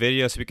subscribe to the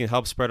video so we can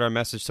help spread our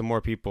message to more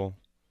people.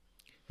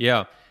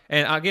 Yeah.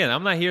 And again,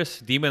 I'm not here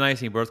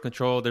demonizing birth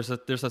control. There's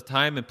a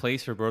time and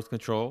place for birth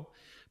control.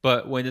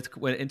 But when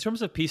in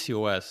terms of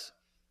PCOS,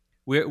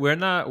 we're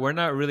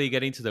not really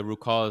getting to the root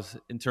cause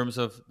in terms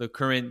of the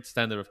current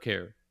standard of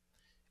care.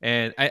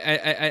 And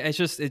it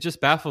just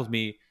baffles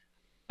me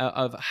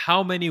of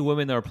how many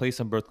women are placed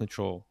on birth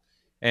control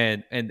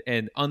and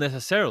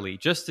unnecessarily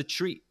just to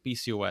treat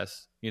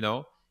PCOS.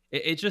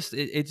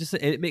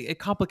 It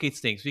complicates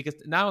things because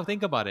now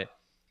think about it.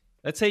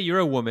 Let's say you're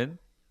a woman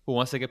who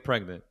wants to get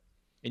pregnant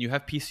and you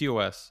have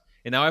PCOS,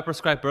 and now I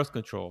prescribe birth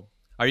control.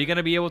 Are you going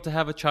to be able to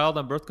have a child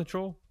on birth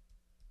control?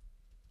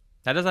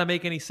 That doesn't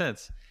make any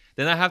sense.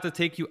 Then I have to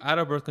take you out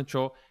of birth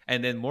control,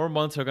 and then more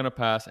months are going to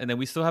pass, and then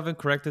we still haven't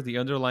corrected the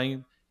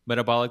underlying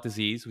metabolic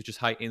disease, which is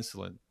high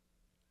insulin.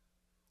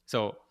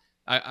 So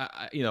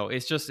it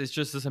just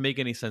doesn't make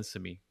any sense to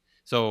me.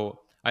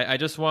 So I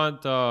just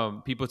want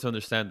people to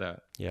understand that.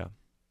 Yeah.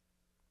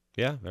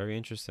 Yeah, very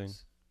interesting.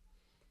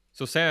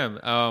 So Sam,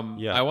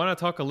 Yeah. I want to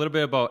talk a little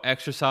bit about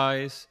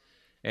exercise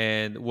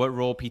and what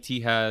role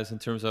PT has in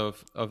terms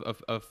of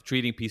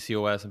treating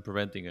PCOS and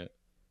preventing it.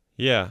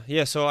 Yeah.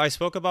 Yeah, so I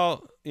spoke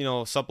about,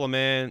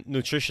 supplement,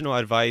 nutritional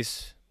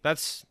advice.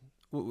 That's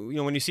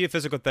when you see a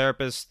physical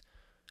therapist,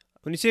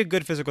 when you see a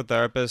good physical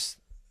therapist,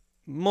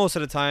 most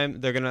of the time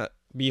they're going to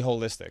be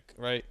holistic,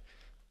 right?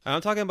 And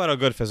I'm talking about a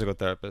good physical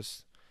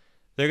therapist.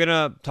 They're going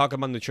to talk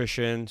about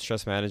nutrition,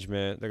 stress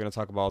management. They're going to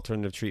talk about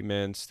alternative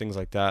treatments, things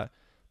like that.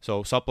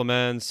 So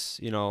supplements,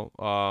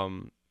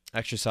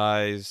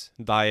 exercise,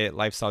 diet,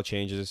 lifestyle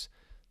changes.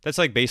 That's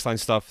like baseline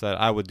stuff that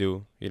I would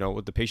do,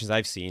 with the patients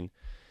I've seen.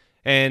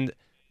 And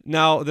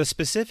now the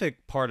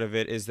specific part of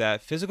it is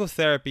that physical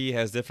therapy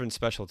has different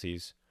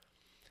specialties.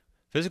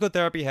 Physical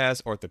therapy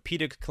has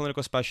orthopedic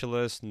clinical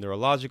specialists,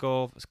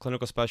 neurological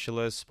clinical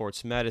specialists,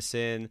 sports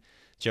medicine,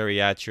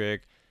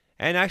 geriatric,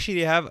 and actually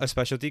they have a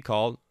specialty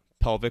called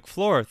pelvic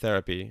floor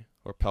therapy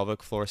or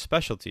pelvic floor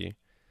specialty.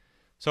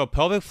 So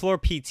pelvic floor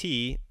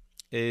PT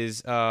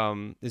is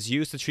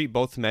used to treat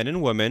both men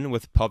and women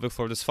with pelvic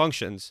floor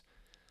dysfunctions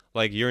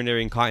like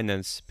urinary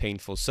incontinence,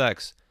 painful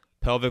sex,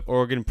 pelvic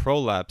organ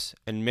prolapse,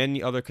 and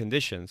many other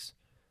conditions.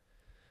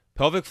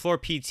 Pelvic floor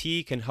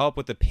PT can help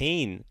with the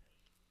pain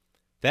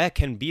that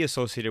can be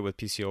associated with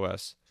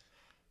PCOS.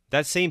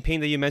 that same pain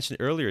that you mentioned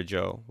earlier,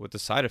 Joe, with the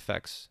side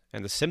effects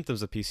and the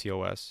symptoms of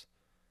PCOS,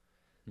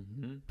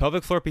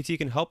 pelvic floor PT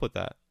can help with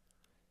that.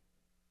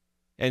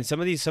 And some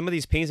of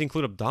these pains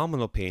include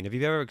abdominal pain. Have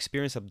you ever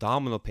experienced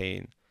abdominal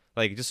pain?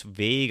 Like just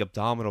vague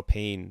abdominal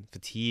pain,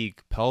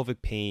 fatigue,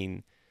 pelvic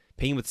pain,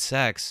 pain with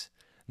sex,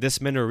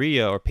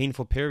 dysmenorrhea, or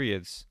painful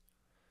periods.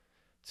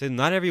 So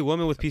not every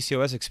woman with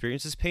PCOS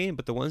experiences pain,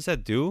 but the ones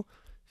that do,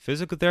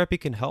 physical therapy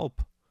can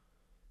help.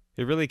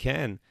 It really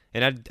can.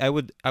 And I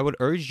would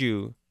urge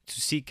you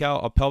to seek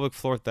out a pelvic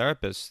floor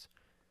therapist,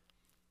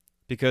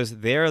 because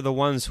they're the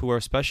ones who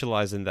are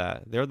specialized in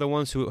that. They're the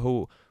ones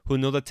who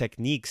know the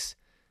techniques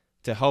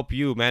to help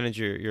you manage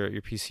your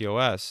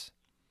PCOS.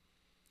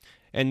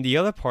 And the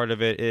other part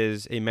of it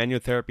is a manual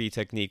therapy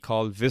technique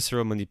called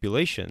visceral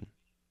manipulation.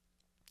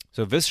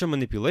 So visceral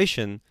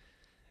manipulation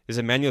is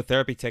a manual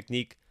therapy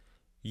technique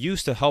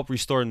used to help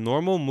restore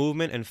normal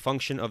movement and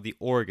function of the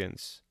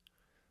organs,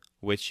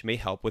 which may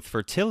help with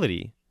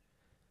fertility.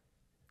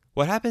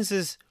 What happens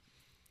is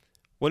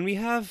when we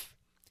have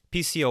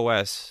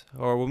PCOS,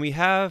 or when we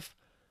have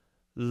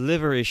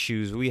liver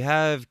issues, we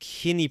have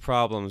kidney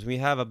problems, we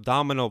have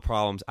abdominal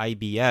problems,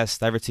 IBS,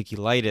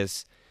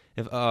 diverticulitis,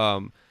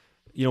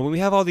 when we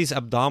have all these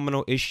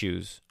abdominal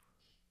issues,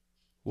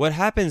 what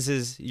happens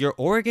is your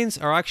organs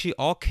are actually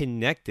all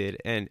connected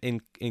and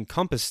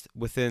encompassed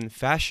within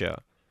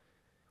fascia,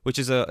 which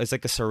is it's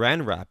like a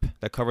saran wrap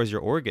that covers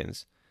your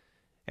organs.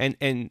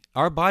 And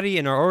our body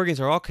and our organs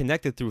are all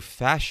connected through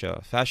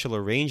fascial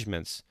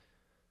arrangements.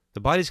 The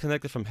body's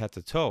connected from head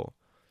to toe.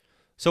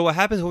 So what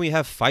happens when we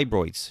have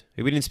fibroids?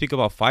 We didn't speak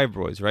about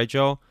fibroids, right,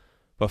 Joe?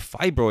 But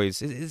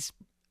fibroids, is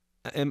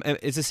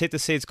it safe to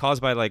say it's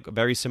caused by like a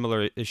very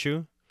similar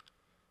issue?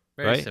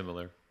 Very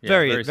similar.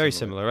 Yeah, very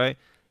similar, right?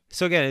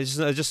 So again, it's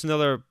just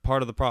another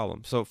part of the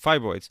problem. So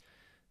fibroids,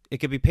 it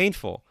could be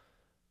painful.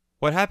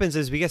 What happens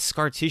is we get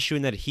scar tissue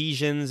and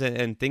adhesions,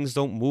 and things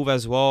don't move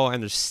as well,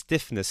 and there's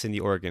stiffness in the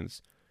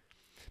organs.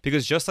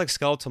 Because just like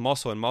skeletal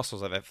muscle and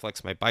muscles, I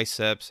flex my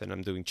biceps and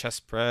I'm doing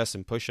chest press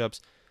and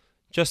push-ups,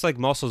 just like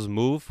muscles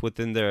move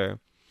within their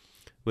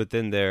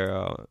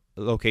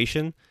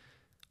location,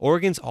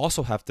 organs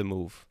also have to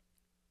move.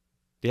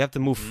 They have to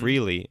move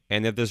freely,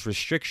 and if there's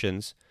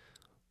restrictions,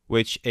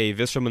 which a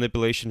visceral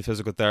manipulation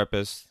physical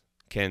therapist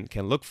can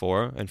look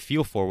for and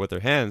feel for with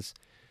their hands,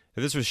 if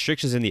there's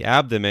restrictions in the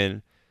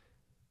abdomen,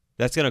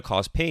 that's going to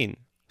cause pain.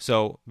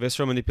 So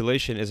visceral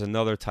manipulation is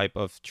another type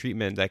of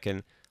treatment that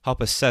can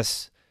help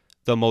assess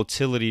the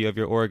motility of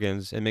your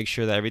organs and make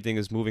sure that everything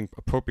is moving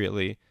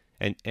appropriately.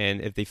 And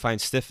if they find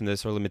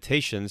stiffness or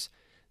limitations,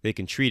 they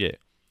can treat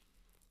it.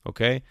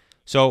 Okay?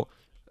 So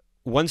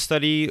one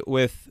study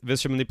with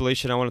visceral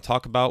manipulation I want to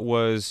talk about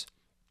was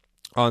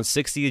on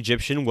 60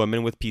 Egyptian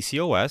women with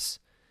PCOS.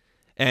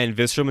 And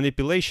visceral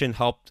manipulation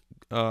helped,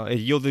 it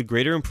yielded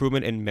greater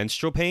improvement in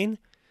menstrual pain,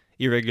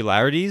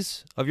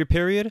 irregularities of your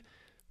period,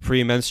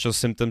 premenstrual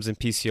symptoms in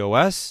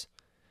PCOS,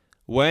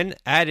 when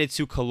added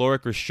to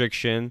caloric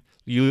restriction,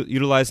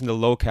 utilizing the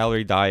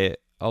low-calorie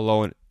diet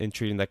alone in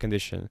treating that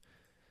condition.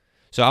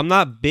 So I'm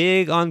not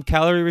big on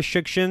calorie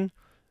restriction,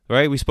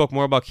 right? We spoke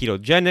more about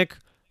ketogenic.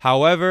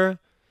 However,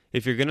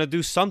 if you're going to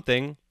do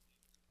something,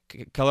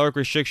 caloric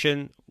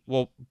restriction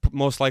will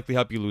most likely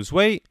help you lose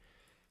weight,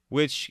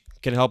 which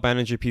can help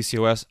manage your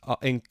PCOS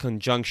in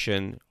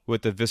conjunction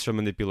with the visceral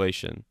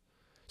manipulation.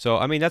 So,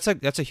 I mean, that's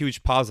a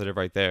huge positive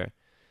right there.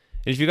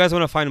 And if you guys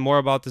want to find more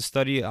about this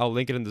study, I'll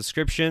link it in the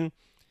description.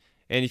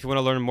 And if you want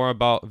to learn more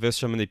about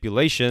visceral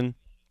manipulation,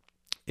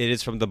 it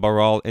is from the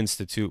Baral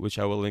Institute, which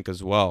I will link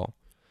as well.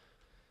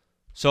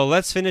 So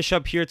let's finish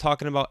up here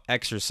talking about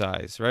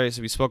exercise, right?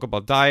 So we spoke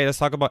about diet. Let's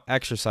talk about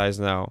exercise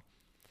now.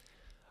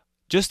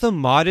 Just a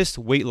modest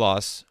weight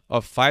loss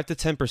of 5 to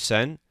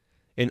 10%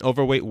 in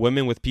overweight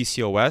women with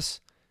PCOS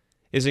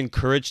is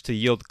encouraged to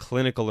yield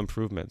clinical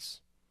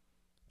improvements.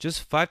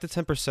 Just 5 to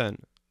 10%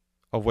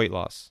 of weight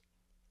loss.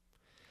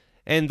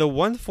 And the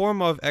one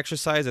form of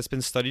exercise that's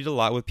been studied a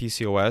lot with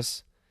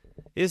PCOS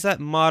is that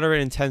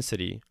moderate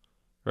intensity,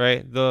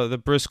 right?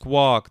 The brisk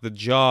walk, the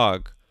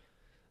jog,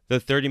 the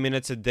 30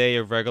 minutes a day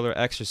of regular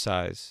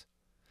exercise,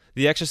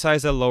 the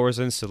exercise that lowers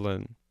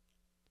insulin.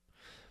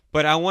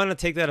 But I want to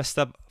take that a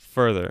step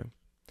further.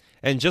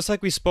 And just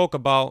like we spoke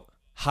about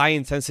high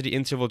intensity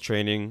interval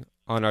training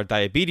on our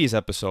diabetes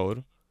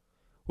episode,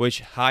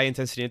 which high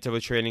intensity interval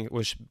training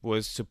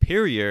was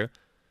superior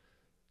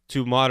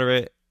to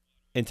moderate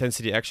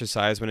intensity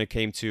exercise when it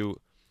came to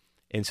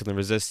insulin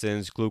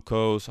resistance,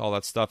 glucose, all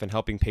that stuff, and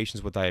helping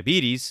patients with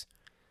diabetes.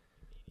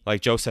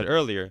 Like Joe said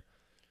earlier,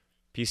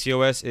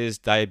 PCOS is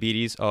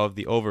diabetes of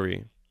the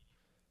ovary.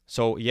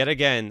 So yet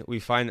again, we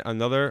find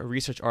another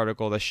research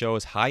article that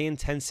shows high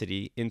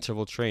intensity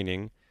interval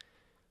training,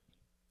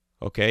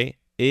 okay,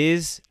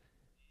 is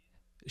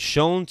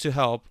shown to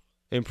help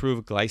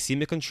improve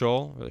glycemic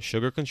control,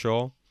 sugar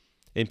control,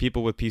 in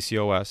people with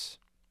PCOS.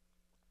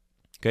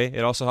 Okay,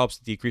 it also helps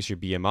decrease your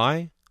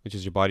BMI, which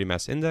is your body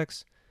mass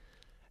index.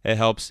 It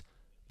helps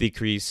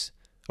decrease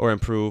or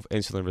improve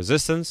insulin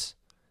resistance.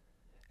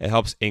 It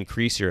helps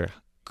increase your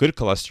good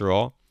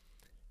cholesterol,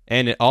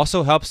 And it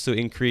also helps to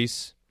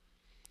increase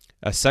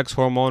a sex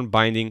hormone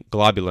binding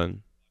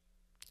globulin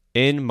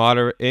in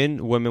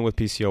women with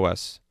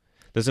PCOS.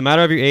 Doesn't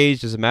matter of your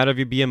age, doesn't matter of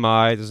your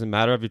BMI, doesn't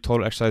matter of your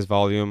total exercise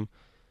volume.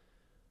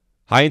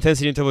 High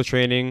intensity interval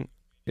training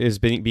is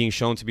being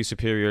shown to be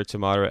superior to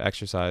moderate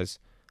exercise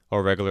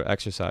or regular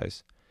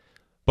exercise.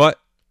 But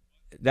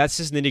that's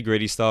just nitty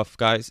gritty stuff,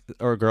 guys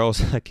or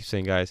girls. I keep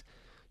saying guys.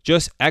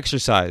 Just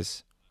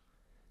exercise.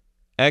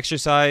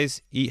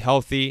 Exercise, eat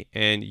healthy,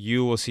 and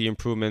you will see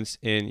improvements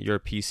in your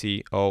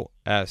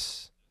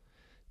PCOS.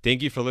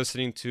 Thank you for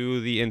listening to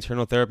the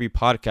Internal Therapy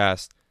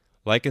Podcast.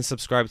 Like and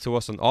subscribe to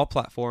us on all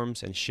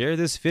platforms and share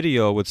this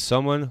video with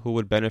someone who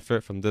would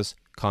benefit from this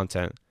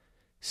content.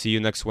 See you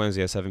next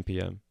Wednesday at 7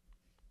 p.m.